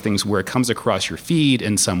 It's one of those things where it comes across your feed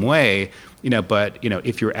in some way, but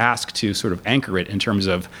if you're asked to sort of anchor it in terms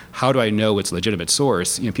of how do I know it's a legitimate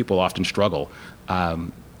source, people often struggle.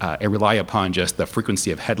 And rely upon just the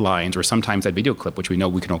frequency of headlines or sometimes that video clip, which we know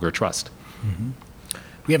we can no longer trust. Mm-hmm.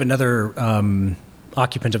 We have another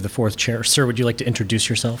occupant of the fourth chair. Sir, would you like to introduce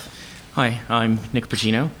yourself? Hi, I'm Nick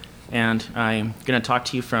Pagino, and I'm going to talk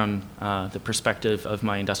to you from the perspective of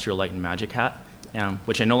my Industrial Light and Magic hat,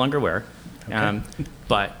 which I no longer wear. Okay.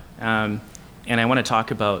 And I want to talk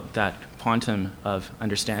about that quantum of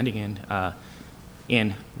understanding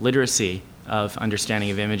in literacy of understanding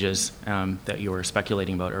of images that you were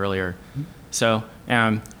speculating about earlier. Mm-hmm. So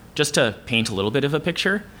just to paint a little bit of a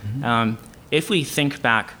picture, if we think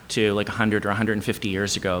back to like 100 or 150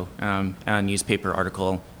 years ago, a newspaper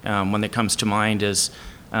article, one that comes to mind is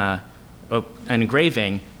an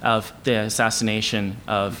engraving of the assassination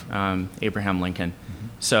of Abraham Lincoln. Mm-hmm.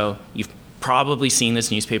 So you've probably seen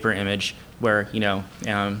this newspaper image where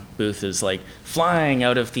Booth is like flying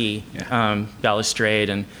out of the balustrade,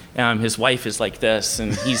 and his wife is like this,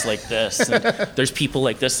 and he's like this, and there's people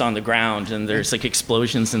like this on the ground, and there's like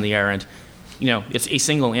explosions in the air, and it's a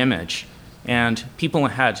single image, and people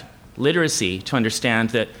had literacy to understand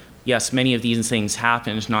that yes, many of these things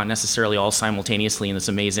happened, not necessarily all simultaneously in this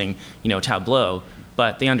amazing tableau,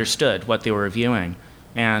 but they understood what they were viewing,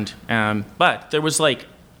 and but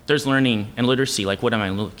there's learning and literacy, like what am I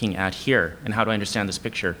looking at here and how do I understand this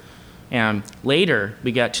picture? And later,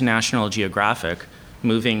 we get to National Geographic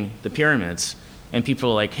moving the pyramids, and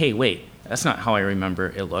people are like, hey, wait, that's not how I remember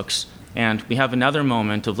it looks. And we have another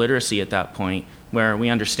moment of literacy at that point where we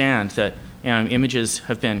understand that images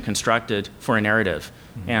have been constructed for a narrative.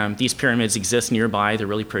 Mm-hmm. These pyramids exist nearby, they're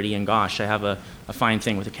really pretty, and gosh, I have a fine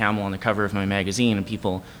thing with a camel on the cover of my magazine, and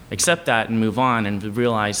people accept that and move on and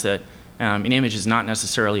realize that an image is not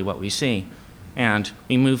necessarily what we see. And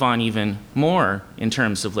we move on even more in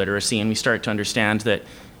terms of literacy, and we start to understand that,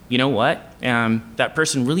 that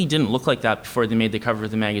person really didn't look like that before they made the cover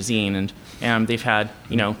of the magazine, and they've had,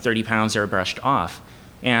 30 pounds airbrushed off.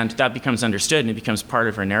 And that becomes understood, and it becomes part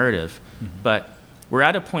of our narrative. Mm-hmm. But we're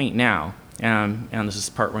at a point now, and this is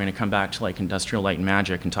the part we're going to come back to like Industrial Light and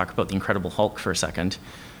Magic and talk about the Incredible Hulk for a second.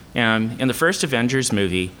 In the first Avengers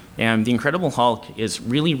movie, the Incredible Hulk is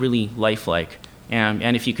really, really lifelike.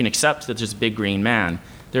 And if you can accept that there's a big green man,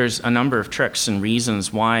 there's a number of tricks and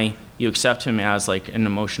reasons why you accept him as like an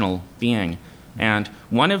emotional being. And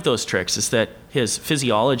one of those tricks is that his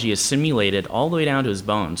physiology is simulated all the way down to his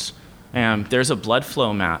bones. There's a blood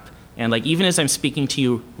flow map. And like even as I'm speaking to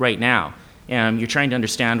you right now, you're trying to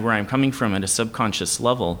understand where I'm coming from at a subconscious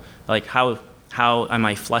level, like how am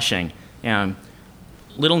I flushing?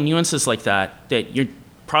 Little nuances like that you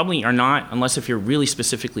probably are not, unless if you're really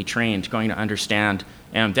specifically trained, going to understand,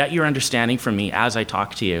 that you're understanding from me as I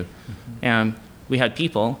talk to you. Mm-hmm. We had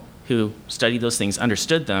people who studied those things,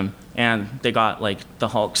 understood them, and they got like the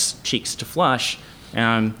Hulk's cheeks to flush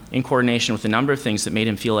in coordination with a number of things that made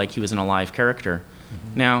him feel like he was an alive character.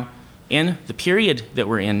 Mm-hmm. Now, in the period that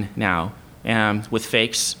we're in now, with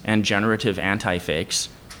fakes and generative anti-fakes,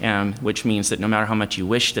 which means that no matter how much you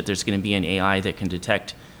wish that there's going to be an AI that can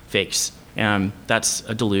detect fakes, that's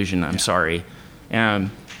a delusion, I'm sorry. They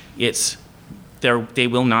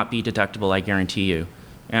will not be detectable, I guarantee you.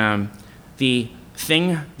 The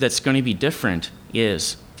thing that's going to be different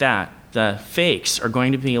is that the fakes are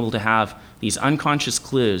going to be able to have these unconscious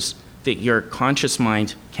clues that your conscious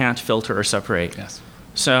mind can't filter or separate. Yes.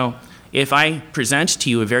 So if I present to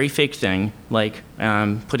you a very fake thing, like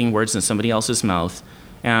putting words in somebody else's mouth,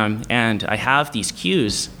 and I have these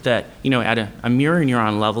cues that, at a mirror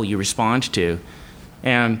neuron level you respond to,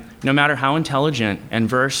 and no matter how intelligent and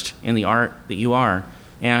versed in the art that you are,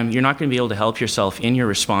 you're not going to be able to help yourself in your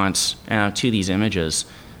response to these images.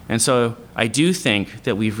 And so I do think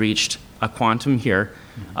that we've reached a quantum here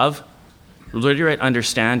of literate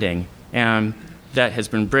understanding that has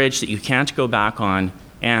been bridged, that you can't go back on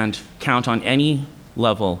and count on any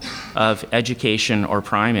level of education or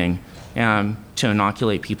priming to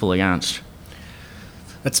inoculate people against.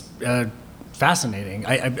 That's fascinating.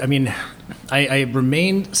 I mean, I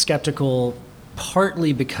remain skeptical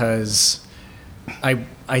partly because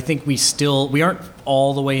I think we aren't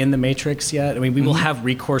all the way in the matrix yet. I mean, we will have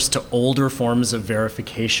recourse to older forms of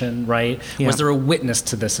verification, right? Yeah. Was there a witness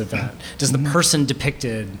to this event? Does the person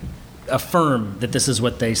depicted affirm that this is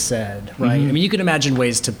what they said, right? I mean, you can imagine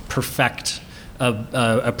ways to perfect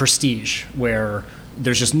a prestige where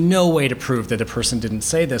there's just no way to prove that a person didn't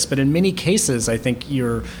say this. But in many cases, I think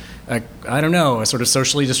you're, a sort of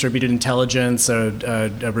socially distributed intelligence,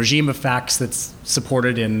 a regime of facts that's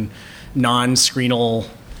supported in non-screenal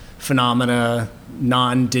phenomena,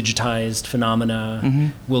 non-digitized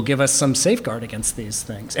phenomena, will give us some safeguard against these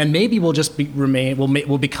things. And maybe we'll just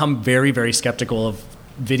we'll become very, very skeptical of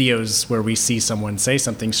videos where we see someone say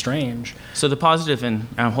something strange. So the positive and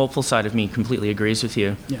hopeful side of me completely agrees with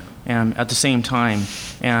you. Yeah. At the same time,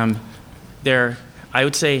 I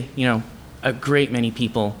would say, a great many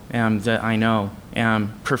people that I know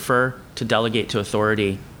prefer to delegate to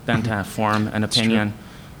authority than to form an opinion.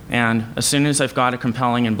 And as soon as I've got a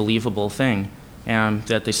compelling and believable thing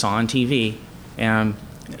that they saw on TV,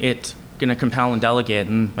 it's going to compel and delegate.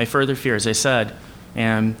 And my further fear, as I said,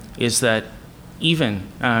 is that even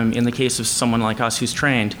in the case of someone like us who's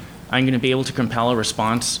trained, I'm going to be able to compel a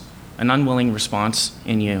response, an unwilling response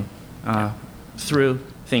in you through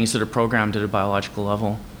things that are programmed at a biological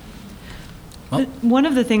level. Well, one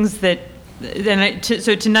of the things that,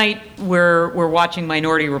 so tonight we're watching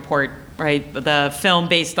Minority Report, right? The film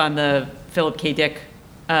based on the Philip K. Dick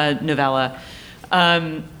novella.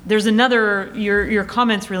 There's another, your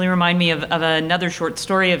comments really remind me of another short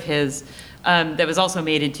story of his that was also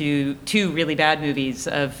made into two really bad movies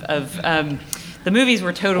the movies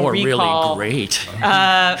were Total Recall. Or really great.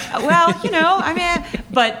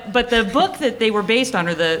 But the book that they were based on,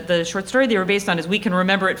 or the short story they were based on, is We Can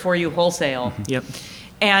Remember It For You Wholesale. Yep.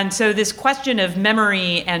 And so this question of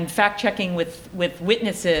memory and fact-checking with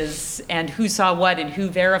witnesses and who saw what and who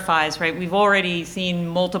verifies, right? We've already seen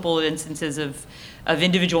multiple instances of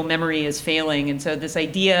individual memory as failing. And so this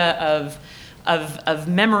idea of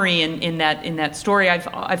memory in that story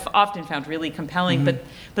I've often found really compelling.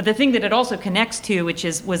 But the thing that it also connects to, which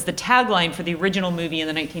was the tagline for the original movie in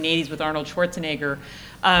the 1980s with Arnold Schwarzenegger,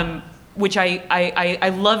 which I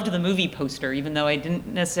loved the movie poster, even though I didn't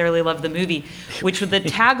necessarily love the movie, which the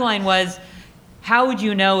tagline was, "How would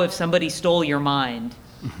you know if somebody stole your mind?"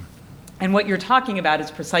 And what you're talking about is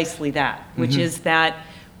precisely that, which is that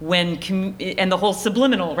and the whole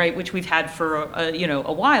subliminal, right, which we've had for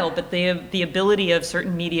a while, but the ability of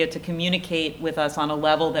certain media to communicate with us on a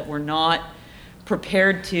level that we're not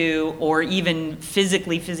prepared to, or even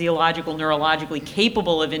physically, physiological, neurologically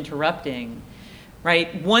capable of interrupting,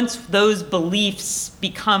 right? Once those beliefs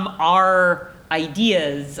become our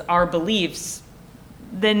ideas, our beliefs,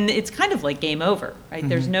 then it's kind of like game over, right?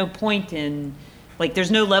 There's no point in,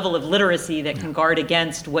 there's no level of literacy that can guard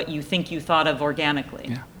against what you think you thought of organically.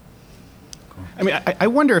 Yeah. Cool. I mean, I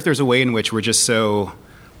wonder if there's a way in which we're just so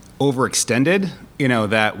overextended,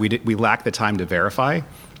 that we lack the time to verify.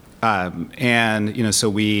 So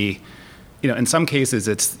we, in some cases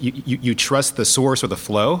it's, you trust the source or the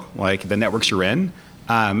flow, like the networks you're in.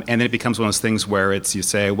 And then it becomes one of those things where you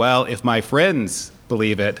say, well, if my friends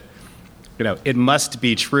believe it, it must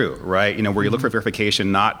be true, right? Where you look for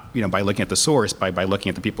verification, not, by looking at the source, by looking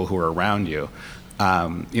at the people who are around you.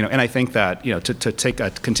 And I think that, to take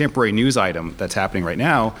a contemporary news item that's happening right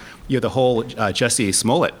now, the whole Jussie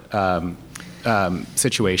Smollett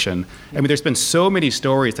situation. I mean, there's been so many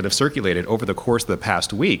stories that have circulated over the course of the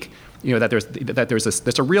past week, that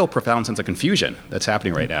there's a real profound sense of confusion that's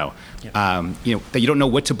happening right now. That you don't know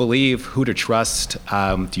what to believe, who to trust.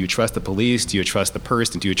 Do you trust the police? Do you trust the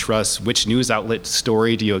person? Do you trust which news outlet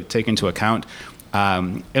story do you take into account?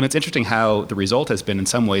 And it's interesting how the result has been in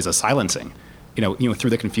some ways a silencing. Through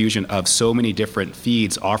the confusion of so many different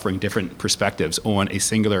feeds offering different perspectives on a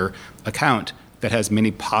singular account that has many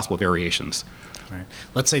possible variations. Right.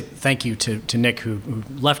 Let's say thank you to Nick, who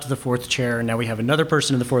left the fourth chair, and now we have another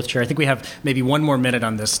person in the fourth chair. I think we have maybe one more minute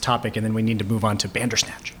on this topic, and then we need to move on to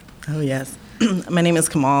Bandersnatch. Oh, yes. My name is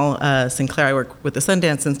Kamal Sinclair. I work with the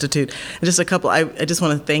Sundance Institute. And I just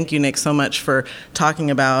want to thank you, Nick, so much for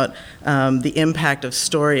talking about the impact of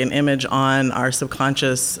story and image on our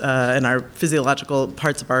subconscious and our physiological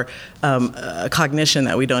parts of our cognition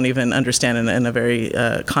that we don't even understand in a very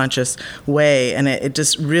conscious way. And it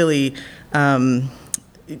just really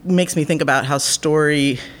it makes me think about how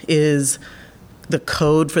story is the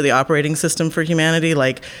code for the operating system for humanity.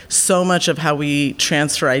 Like, so much of how we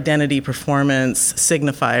transfer identity, performance,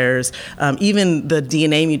 signifiers, even the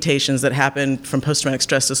DNA mutations that happen from post-traumatic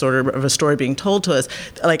stress disorder of a story being told to us.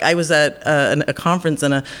 Like, I was at a conference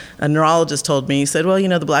and a neurologist told me, he said, well,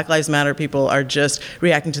 the Black Lives Matter people are just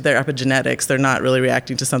reacting to their epigenetics. They're not really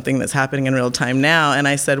reacting to something that's happening in real time now. And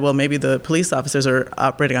I said, well, maybe the police officers are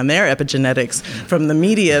operating on their epigenetics from the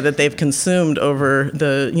media that they've consumed over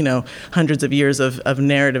the, hundreds of years of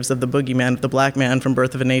narratives of the boogeyman, of the black man from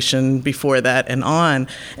Birth of a Nation, before that and on.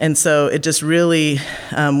 And so it just really,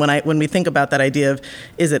 when we think about that idea of,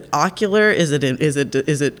 is it ocular, is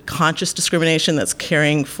it conscious discrimination that's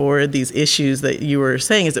caring for these issues that you were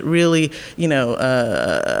saying? Is it really,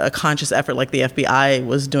 a conscious effort like the FBI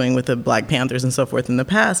was doing with the Black Panthers and so forth in the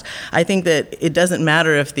past? I think that it doesn't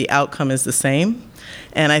matter if the outcome is the same.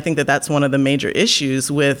 And I think that that's one of the major issues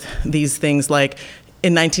with these things. Like,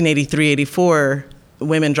 in 1983-84,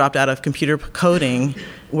 women dropped out of computer coding,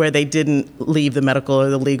 where they didn't leave the medical or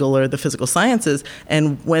the legal or the physical sciences.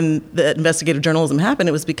 And when the investigative journalism happened,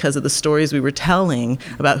 it was because of the stories we were telling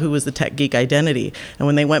about who was the tech geek identity. And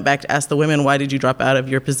when they went back to ask the women, why did you drop out of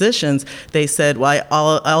your positions? They said, well,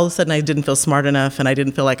 all of a sudden I didn't feel smart enough and I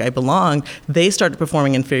didn't feel like I belonged. They started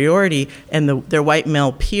performing inferiority, and their white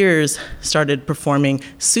male peers started performing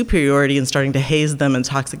superiority and starting to haze them, and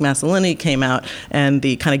toxic masculinity came out, and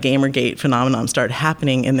the kind of Gamergate phenomenon started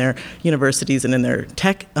happening in their universities and in their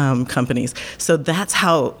tech companies. So that's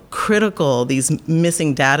how critical these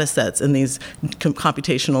missing data sets and these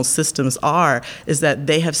computational systems are, is that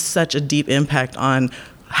they have such a deep impact on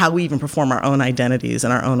how we even perform our own identities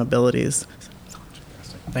and our own abilities.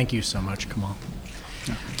 Thank you so much, Kamal.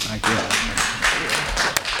 Thank you.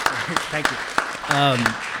 Thank you.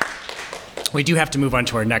 We do have to move on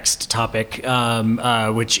to our next topic,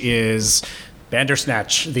 which is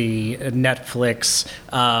Bandersnatch, the Netflix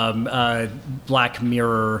Black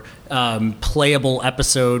Mirror playable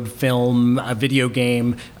episode film, video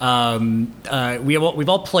game. We've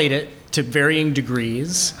all played it to varying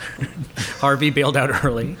degrees. Harvey bailed out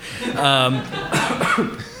early.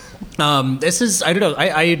 This is, I don't know,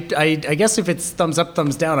 I guess if it's thumbs up,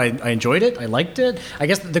 thumbs down, I enjoyed it, I liked it. I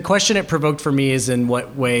guess the question it provoked for me is in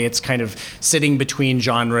what way it's kind of sitting between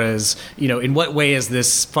genres. In what way is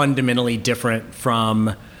this fundamentally different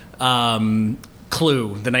from Clue,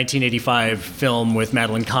 the 1985 film with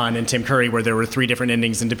Madeline Kahn and Tim Curry, where there were 3 different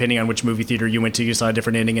endings, and depending on which movie theater you went to, you saw a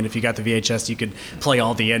different ending, and if you got the VHS, you could play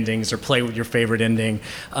all the endings or play with your favorite ending.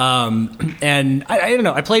 And I don't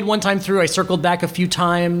know, I played one time through, I circled back a few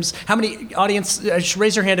times. How many, audience,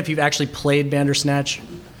 raise your hand if you've actually played Bandersnatch?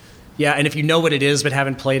 Yeah, and if you know what it is but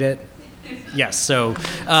haven't played it? Yes, so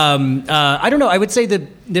I don't know, I would say that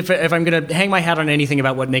if I'm going to hang my hat on anything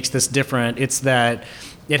about what makes this different, it's that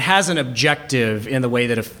it has an objective in the way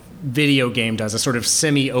that a video game does, a sort of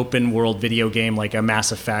semi-open world video game like a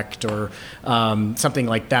Mass Effect or something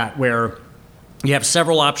like that, where you have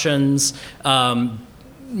several options.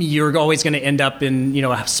 You're always going to end up in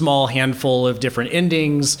a small handful of different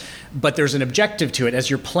endings, but there's an objective to it. As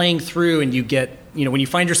you're playing through and you get, when you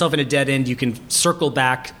find yourself in a dead end, you can circle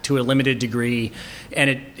back to a limited degree,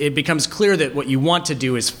 and it becomes clear that what you want to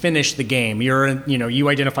do is finish the game. You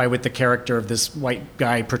identify with the character of this white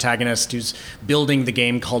guy protagonist who's building the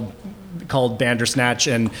game called Bandersnatch,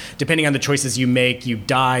 and depending on the choices you make, you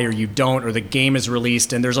die or you don't, or the game is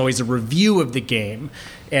released, and there's always a review of the game.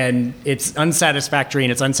 And it's unsatisfactory,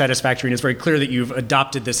 and it's very clear that you've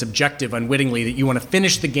adopted this objective unwittingly, that you want to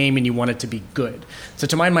finish the game and you want it to be good. So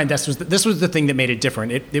to my mind, this was the thing that made it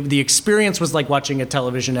different. The experience was like watching a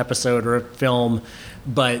television episode or a film,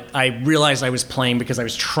 but I realized I was playing because I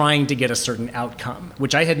was trying to get a certain outcome,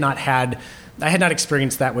 which I had not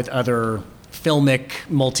experienced that with other filmic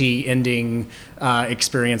multi-ending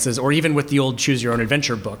experiences, or even with the old Choose Your Own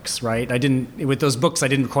Adventure books, right? With those books, I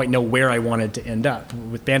didn't quite know where I wanted to end up.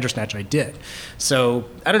 With Bandersnatch, I did. So,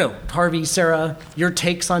 I don't know. Harvey, Sarah, your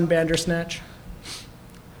takes on Bandersnatch?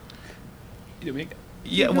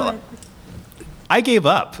 Yeah, well, I gave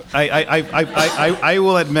up. I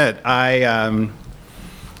will admit,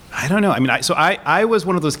 I don't know. I mean, I was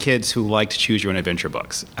one of those kids who liked choose your own adventure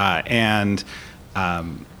books, and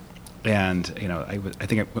you know, I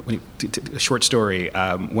think a short story.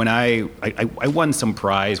 When I won some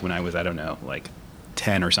prize when I was, I don't know, like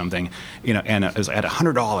 10 or something, you know, and I had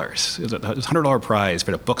 $100. It was a $100 prize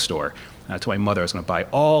for the bookstore. I told my mother I was going to buy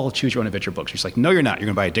all Choose Your Own Adventure books. She's like, "No, you're not. You're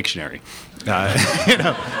going to buy a dictionary." You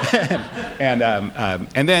know,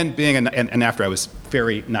 and then and after I was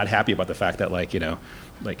very not happy about the fact that, like, you know,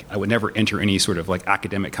 like I would never enter any sort of like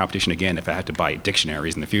academic competition again if I had to buy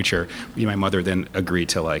dictionaries in the future. My mother then agreed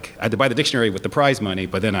to, like, I had to buy the dictionary with the prize money,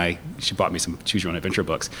 but then she bought me some Choose Your Own Adventure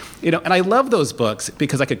books. You know, and I love those books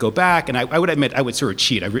because I could go back and I would admit I would sort of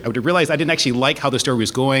cheat. I would realize I didn't actually like how the story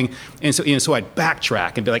was going, and so, you know, so I'd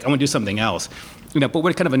backtrack and be like, I want to do something else. You know, but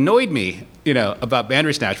what kind of annoyed me, you know, about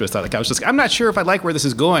Bandersnatch was that, like, I was just, I'm not sure if I like where this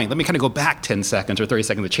is going. Let me kind of go back 10 seconds or 30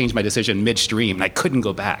 seconds to change my decision midstream, and I couldn't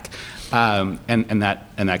go back, and that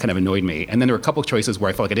kind of annoyed me. And then there were a couple of choices where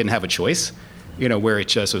I felt like I didn't have a choice, you know, where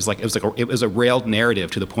it was a railed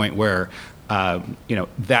narrative to the point where, you know,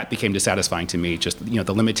 that became dissatisfying to me. Just, you know,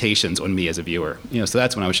 the limitations on me as a viewer. You know, so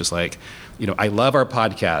that's when I was just like, you know, I love our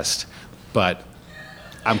podcast, but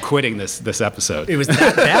I'm quitting this episode. It was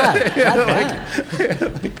that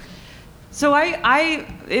bad. So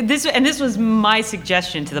this was my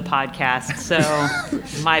suggestion to the podcast. So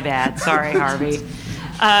my bad. Sorry, Harvey.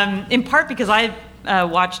 In part because I've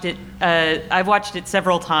watched it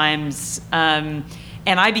several times, and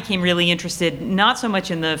I became really interested not so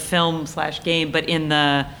much in the film/game, but in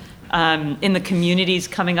the communities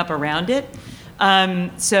coming up around it.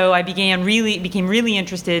 So I became really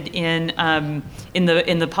interested in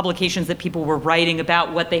the publications that people were writing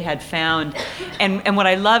about what they had found, and what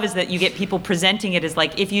I love is that you get people presenting it as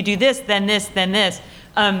like, if you do this, then this, then this,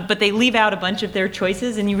 but they leave out a bunch of their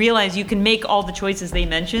choices, and you realize you can make all the choices they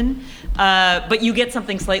mention, but you get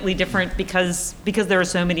something slightly different because there are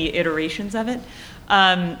so many iterations of it.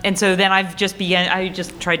 And so then I just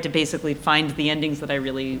tried to basically find the endings that I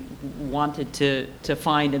really wanted to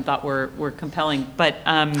find and thought were compelling. But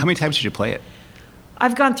how many times did you play it?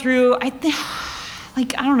 I've gone through, I think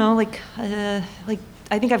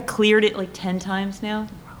I've cleared it like 10 times now.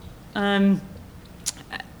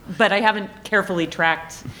 But I haven't carefully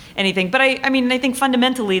tracked anything. But I mean, I think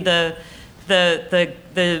fundamentally the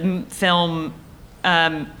film,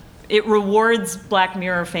 it rewards Black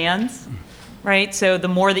Mirror fans. Right, so the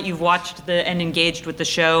more that you've watched and engaged with the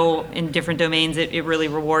show in different domains, it really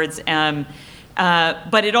rewards.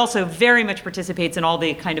 But it also very much participates in all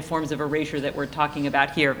the kind of forms of erasure that we're talking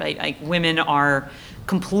about here. Right? Like women are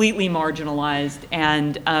completely marginalized,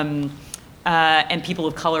 and people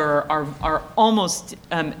of color are almost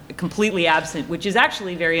completely absent, which is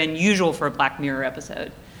actually very unusual for a Black Mirror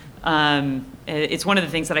episode. It's one of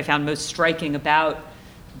the things that I found most striking about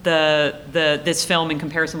this film in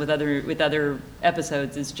comparison with other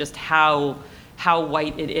episodes is just how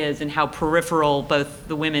white it is and how peripheral both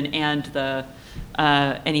the women and the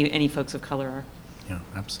any folks of color are. Yeah,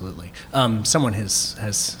 absolutely. Someone has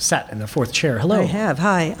sat in the fourth chair. Hello. I have.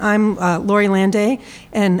 Hi, I'm Lori Landay,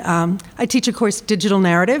 and I teach a course, Digital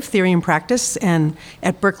Narrative, Theory and Practice, and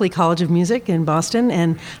at Berklee College of Music in Boston,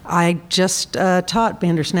 and I just taught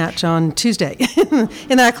Bandersnatch on Tuesday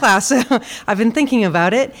in that class. So I've been thinking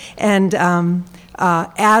about it, and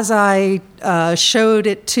as I showed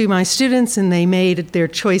it to my students and they made their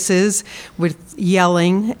choices with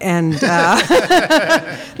yelling and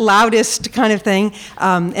loudest kind of thing,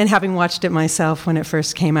 and having watched it myself when it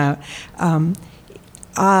first came out,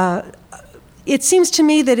 it seems to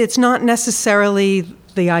me that it's not necessarily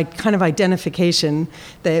the kind of identification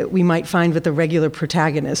that we might find with a regular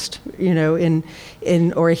protagonist, you know,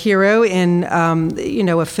 or a hero in, you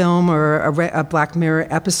know, a film or a Black Mirror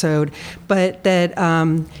episode, but that,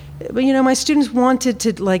 you know, my students wanted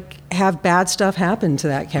to like have bad stuff happen to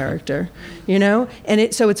that character, you know,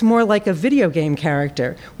 and so it's more like a video game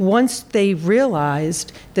character. Once they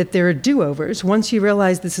realized that there are do-overs, once you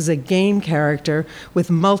realize this is a game character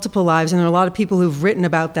with multiple lives, and there are a lot of people who've written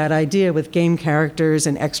about that idea with game characters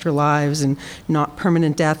and extra lives and not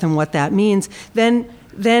permanent death and what that means,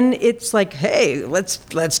 then it's like, hey, let's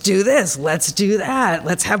do this, let's do that,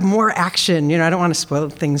 let's have more action. You know, I don't want to spoil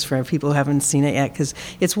things for people who haven't seen it yet because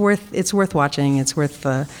it's worth watching, it's worth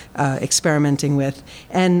experimenting with,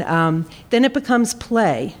 and then it becomes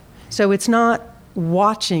play. So it's not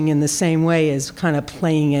watching in the same way as kind of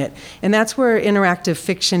playing it, and that's where interactive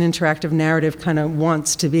fiction, interactive narrative kind of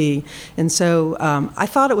wants to be. And so I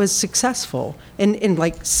thought it was successful and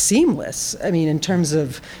like seamless. I mean, in terms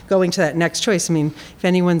of going to that next choice. I mean, if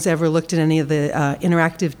anyone's ever looked at any of the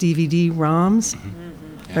interactive DVD ROMs,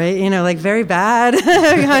 right? You know, like very bad,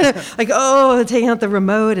 kind of like, oh, taking out the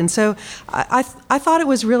remote. And so I thought it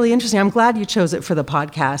was really interesting. I'm glad you chose it for the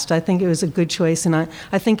podcast. I think it was a good choice, and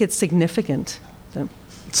I think it's significant. So.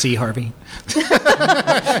 See, Harvey.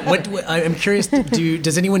 I'm curious.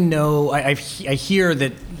 Does anyone know? I hear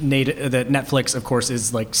that that Netflix, of course,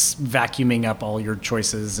 is like vacuuming up all your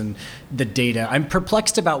choices and the data. I'm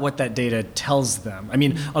perplexed about what that data tells them. I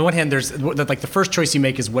mean, on one hand, there's like the first choice you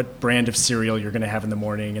make is what brand of cereal you're going to have in the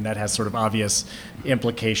morning, and that has sort of obvious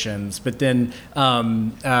implications. But then,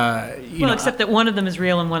 except that one of them is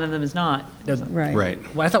real and one of them is not. Right.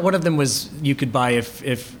 Well, I thought one of them was you could buy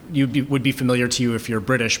if would be familiar to you if you're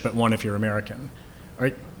British, but one if you're American.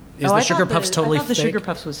 Is the Sugar Puffs totally fake? I thought the Sugar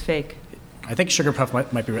Puffs was fake. I think Sugar Puff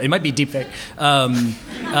might be right. It might be deep fake.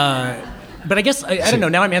 But I guess, I don't know,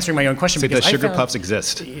 now I'm answering my own question. So because does Sugar Puffs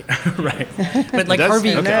exist? Right. But like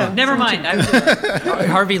Harvey, okay. Never mind.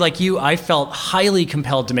 Harvey, like you, I felt highly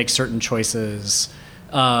compelled to make certain choices.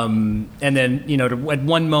 And then, at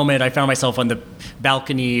one moment I found myself on the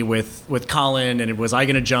balcony with Colin, and was I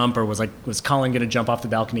going to jump, or was Colin going to jump off the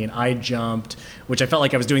balcony, and I jumped, which I felt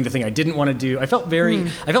like I was doing the thing I didn't want to do. I felt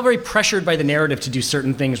very pressured by the narrative to do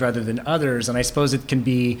certain things rather than others, and I suppose it can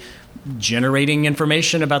be generating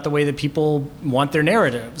information about the way that people want their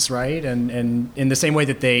narratives, right? And in the same way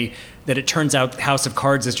that it turns out House of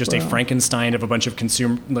Cards is just a Frankenstein of a bunch of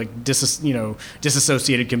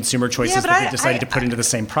disassociated consumer choices that they decided to put into the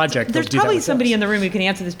same project. There's probably somebody in the room who can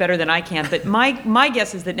answer this better than I can, but my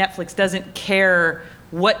guess is that Netflix doesn't care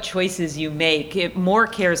what choices you make. It more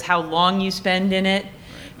cares how long you spend in it,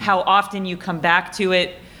 how often you come back to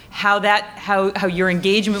it, how your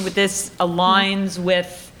engagement with this aligns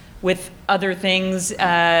with other things,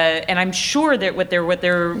 and I'm sure that what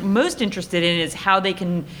they're most interested in is how they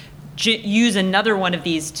can use another one of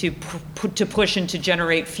these to push and to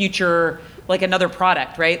generate future, like another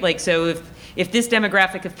product, right? Like, so if this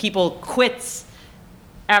demographic of people quits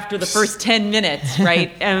after the first 10 minutes,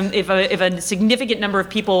 right, and if a significant number of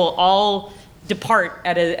people all depart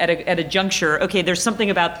at a juncture, okay, there's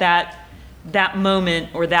something about that moment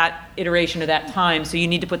or that iteration of that time, so you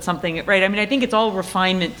need to put something right. I mean, I think it's all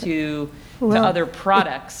refinement to other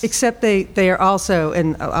products. Except they are also,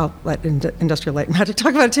 and I'll let Industrial Light and Magic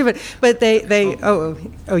talk about it too. But they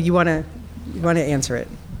you want to answer it?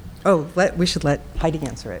 We should let Heidi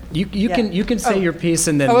answer it. You can say your piece,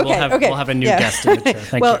 and then we'll have a new guest in the chair.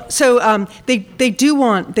 Thank you. So they do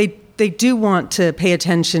want to pay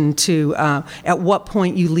attention to at what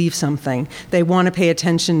point you leave something. They want to pay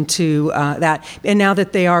attention to that. And now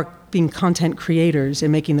that they are being content creators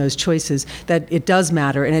and making those choices, that it does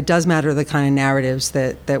matter, and it does matter the kind of narratives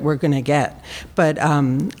that we're going to get. But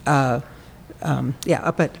but I want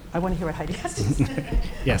to hear what Heidi has to say.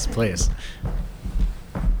 Yes, please.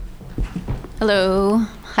 Hello,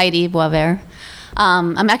 Heidi Boisvert.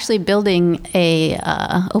 I'm actually building a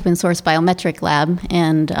open source biometric lab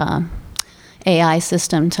and AI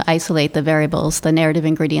system to isolate the variables, the narrative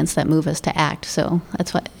ingredients that move us to act. So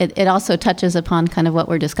that's what it also touches upon, kind of what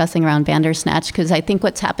we're discussing around Bandersnatch, because I think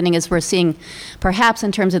what's happening is we're seeing, perhaps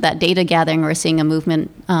in terms of that data gathering, we're seeing a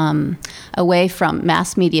movement away from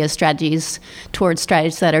mass media strategies towards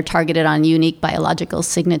strategies that are targeted on unique biological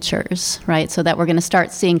signatures, right? So that we're going to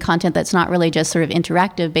start seeing content that's not really just sort of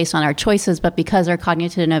interactive based on our choices, but because our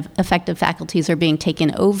cognitive and affective faculties are being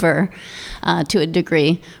taken over to a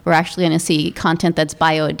degree, we're actually going to see content that's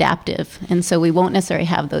bioadaptive. And so we won't necessarily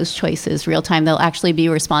have those choices real time. They'll actually be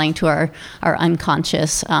responding to our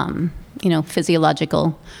unconscious,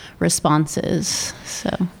 physiological responses. So.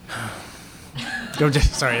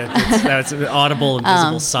 Sorry, that's an audible and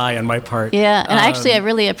visible sigh on my part. Yeah, and actually I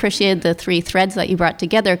really appreciated the 3 threads that you brought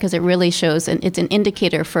together, because it really shows, and it's an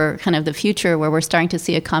indicator for kind of the future, where we're starting to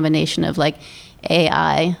see a combination of like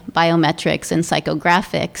AI, biometrics, and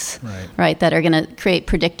psychographics, right, that are going to create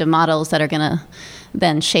predictive models that are going to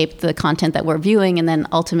then shape the content that we're viewing, and then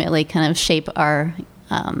ultimately kind of shape our,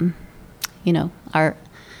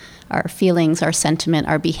 our feelings, our sentiment,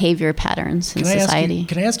 our behavior patterns in society.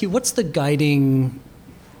 Can I ask you, what's the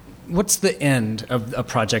end of a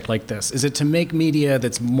project like this? Is it to make media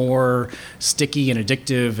that's more sticky and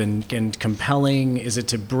addictive and compelling? Is it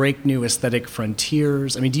to break new aesthetic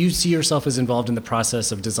frontiers? I mean, do you see yourself as involved in the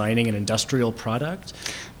process of designing an industrial product?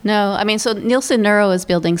 No, I mean, so Nielsen Neuro is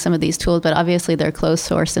building some of these tools, but obviously they're closed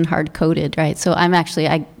source and hard coded, right? So I'm actually,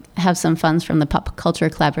 have some funds from the Pop Culture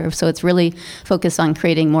Collaborative. So it's really focused on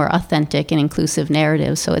creating more authentic and inclusive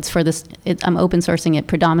narratives. So it's for this, I'm open sourcing it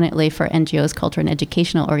predominantly for NGOs, culture and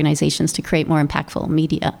educational organizations to create more impactful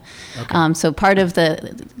media. Okay. So part of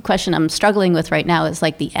the question I'm struggling with right now is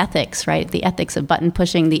like the ethics, right? The ethics of button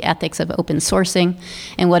pushing, the ethics of open sourcing,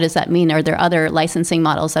 and what does that mean? Are there other licensing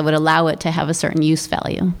models that would allow it to have a certain use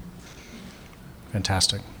value?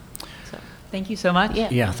 Fantastic. Thank you so much.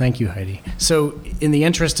 Yeah, thank you, Heidi. So in the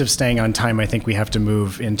interest of staying on time, I think we have to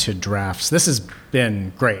move into drafts. This has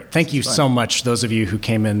been great. Thank you so much, those of you who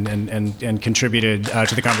came in and contributed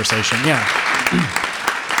to the conversation. Yeah.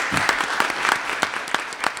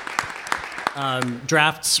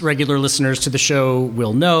 Drafts, regular listeners to the show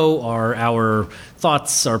will know, are our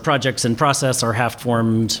thoughts, our projects in process, our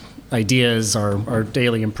half-formed ideas, our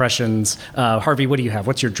daily impressions. Harvey, what do you have?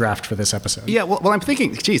 What's your draft for this episode? Yeah, well I'm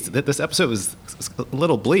thinking, geez, that this episode was a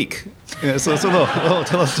little bleak. So it's a little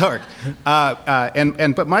dark.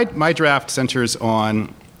 But my draft centers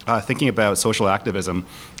on thinking about social activism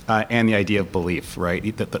and the idea of belief,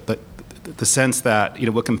 right? The sense that,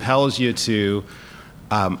 what compels you to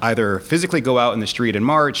either physically go out in the street and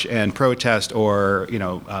march and protest, or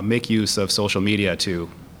make use of social media to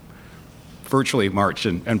virtually march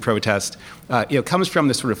and protest, comes from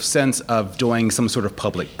this sort of sense of doing some sort of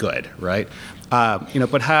public good, right?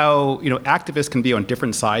 But how activists can be on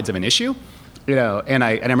different sides of an issue, and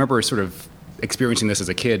I remember sort of experiencing this as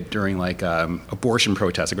a kid during like abortion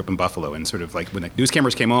protests. I grew up in Buffalo, and sort of like when the news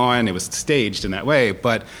cameras came on, it was staged in that way.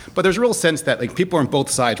 But there's a real sense that like people on both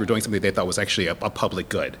sides were doing something they thought was actually a public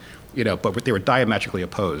good, but they were diametrically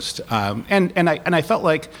opposed. And I felt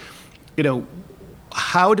like,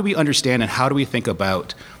 how do we understand and how do we think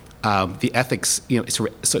about the ethics,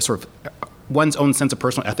 sort of one's own sense of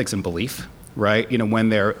personal ethics and belief, right? When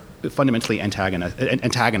they're fundamentally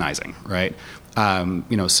antagonizing, right?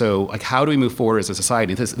 So like, how do we move forward as a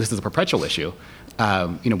society? This is a perpetual issue.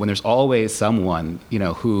 When there's always someone,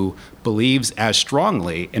 who believes as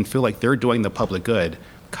strongly and feel like they're doing the public good,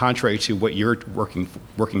 contrary to what you're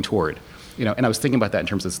working toward. And I was thinking about that in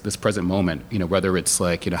terms of this present moment, whether it's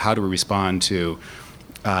like, how do we respond to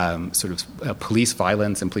sort of police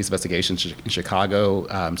violence and police investigations in Chicago,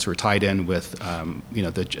 sort of tied in with,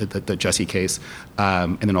 the Jussie case,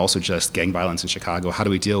 and then also just gang violence in Chicago. How do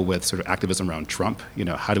we deal with sort of activism around Trump?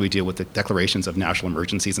 How do we deal with the declarations of national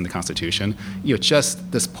emergencies in the Constitution?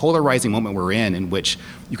 Just this polarizing moment we're in which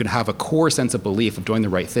you can have a core sense of belief of doing the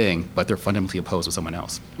right thing, but they're fundamentally opposed with someone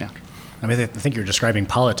else. Yeah. I mean, I think you're describing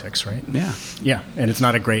politics, right? Yeah. Yeah, and it's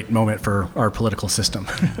not a great moment for our political system.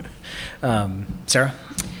 Sarah?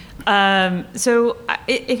 So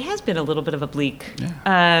it has been a little bit of a bleak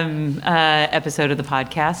episode of the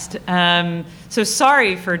podcast. So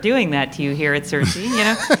sorry for doing that to you here at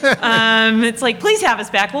CiRCE. It's like, please have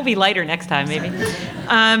us back. We'll be lighter next time, maybe. So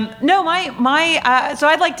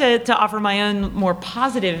I'd like to offer my own more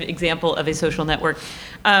positive example of a social network,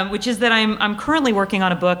 which is that I'm currently working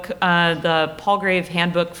on a book, the Palgrave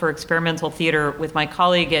Handbook for Experimental Theater, with my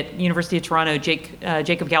colleague at University of Toronto,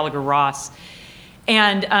 Jacob Gallagher Ross.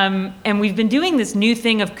 And we've been doing this new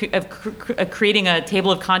thing of creating a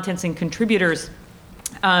table of contents and contributors.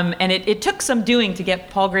 And it took some doing to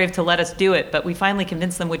get Palgrave to let us do it, but we finally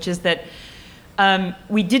convinced them, which is that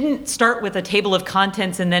we didn't start with a table of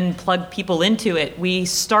contents and then plug people into it. We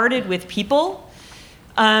started with people,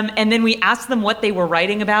 and then we asked them what they were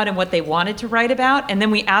writing about and what they wanted to write about, and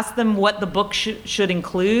then we asked them what the book should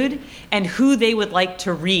include and who they would like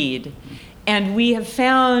to read. And we have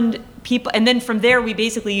found people, and then from there we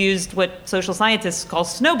basically used what social scientists call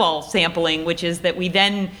snowball sampling, which is that we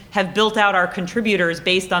then have built out our contributors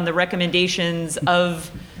based on the recommendations of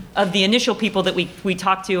the initial people that we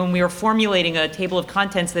talked to, and we are formulating a table of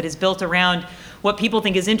contents that is built around what people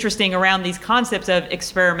think is interesting around these concepts of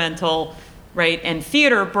experimental, right, and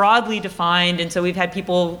theater broadly defined. And so we've had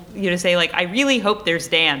people say, like, I really hope there's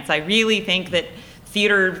dance. I really think that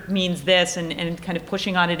theater means this, and kind of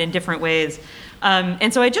pushing on it in different ways.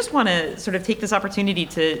 And so I just want to sort of take this opportunity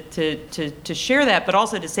to share that, but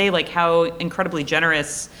also to say, like, how incredibly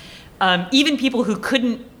generous even people who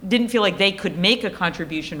didn't feel like they could make a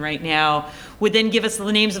contribution right now would then give us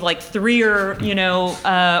the names of like 3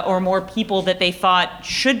 or more people that they thought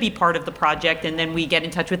should be part of the project, and then we get in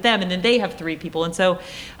touch with them, and then they have 3 people. And so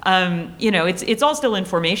it's all still in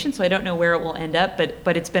formation, so I don't know where it will end up,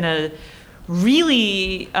 but it's been a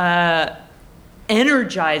really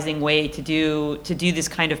energizing way to do this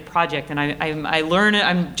kind of project. And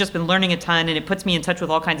I've just been learning a ton, and it puts me in touch with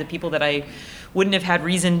all kinds of people that I wouldn't have had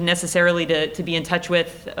reason necessarily to be in touch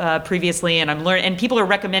with previously. And and people are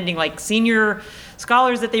recommending like senior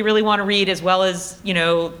scholars that they really want to read, as well as, you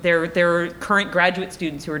know, their current graduate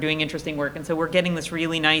students who are doing interesting work. And so we're getting this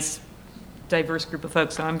really nice, diverse group of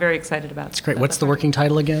folks. So I'm very excited about it. That's great. What's the working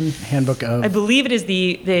title again? Handbook of? I believe it is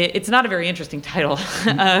it's not a very interesting title.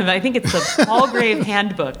 I think it's the Palgrave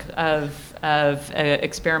Handbook of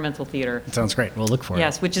experimental theater. That sounds great. We'll look for it.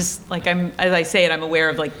 Yes, which is like, as I say it, I'm aware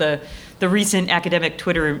of like the recent academic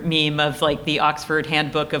Twitter meme of like the Oxford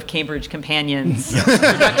Handbook of Cambridge Companions introduction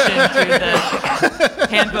to the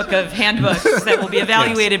Handbook of Handbooks that will be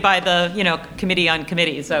evaluated by the, you know, Committee on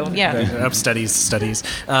Committees. So yeah, of studies.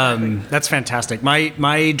 That's fantastic.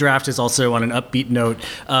 My draft is also on an upbeat note.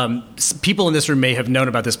 People in this room may have known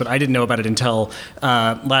about this, but I didn't know about it until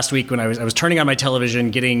last week when I was turning on my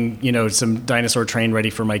television, getting, you know, some Dinosaur Train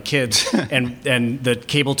ready for my kids, and the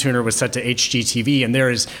cable tuner was set to HGTV, and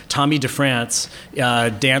there is Tommy DeFrance,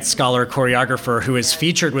 dance scholar, choreographer, who is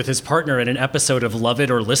featured with his partner in an episode of Love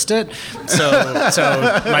It or List It. So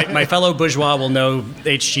my fellow bourgeois will know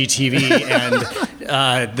HGTV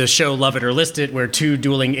and the show Love It or List It, where two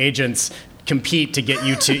dueling agents compete to get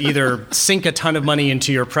you to either sink a ton of money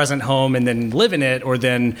into your present home and then live in it, or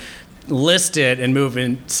then list it and move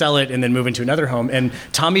and sell it and then move into another home. And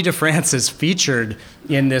Tommy DeFrance is featured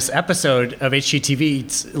in this episode of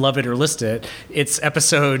HGTV's Love It or List It. It's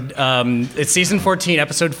season 14,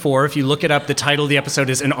 episode 4. If you look it up, the title of the episode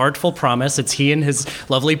is An Artful Promise. It's he and his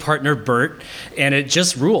lovely partner, Bert, and it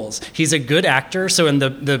just rules. He's a good actor. So in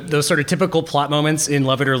those sort of typical plot moments in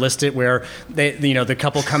Love It or List It, where the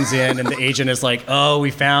couple comes in and the agent is like, oh, we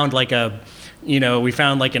found like an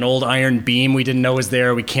old iron beam we didn't know was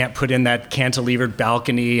there. We can't put in that cantilevered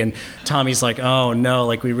balcony. And Tommy's like, oh no,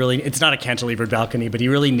 like it's not a cantilevered balcony, but he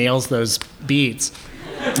really nails those beats.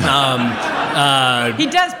 He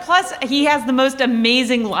does. Plus, he has the most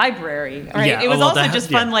amazing library. Right? Yeah, it was also that,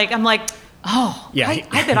 just fun. yeah. Like, I'm like, oh, yeah,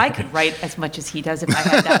 I bet I could write as much as he does if I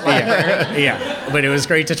had that library. Yeah, but it was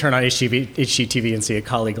great to turn on HGTV and see a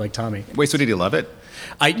colleague like Tommy. Wait, so did he love it?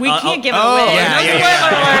 We can't give it away.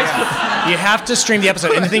 Yeah. You have to stream the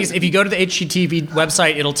episode. And the thing is, if you go to the HGTV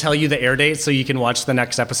website, it'll tell you the air date, so you can watch the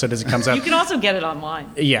next episode as it comes up. You can also get it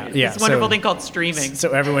online. Yeah. It's a wonderful thing called streaming.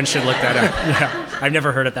 So everyone should look that up. Yeah, I've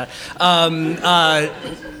never heard of that.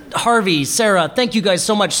 Harvey, Sarah, thank you guys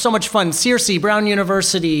so much. So much fun. Circe, Brown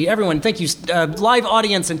University, everyone, thank you. Live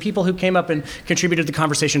audience and people who came up and contributed to the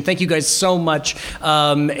conversation. Thank you guys so much.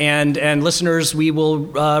 And listeners, we will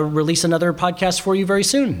release another podcast for you very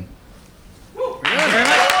soon. Thank you very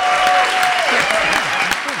much.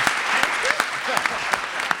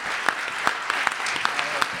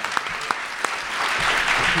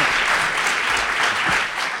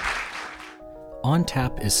 On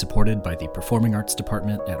Tap is supported by the Performing Arts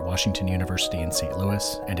Department at Washington University in St.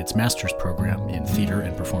 Louis and its master's program in Theater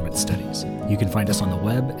and Performance Studies. You can find us on the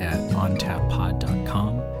web at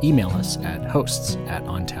ontappod.com. Email us at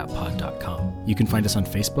hosts@ontappod.com. You can find us on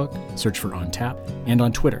Facebook, search for On Tap, and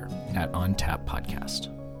on Twitter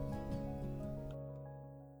 @OnTapPodcast.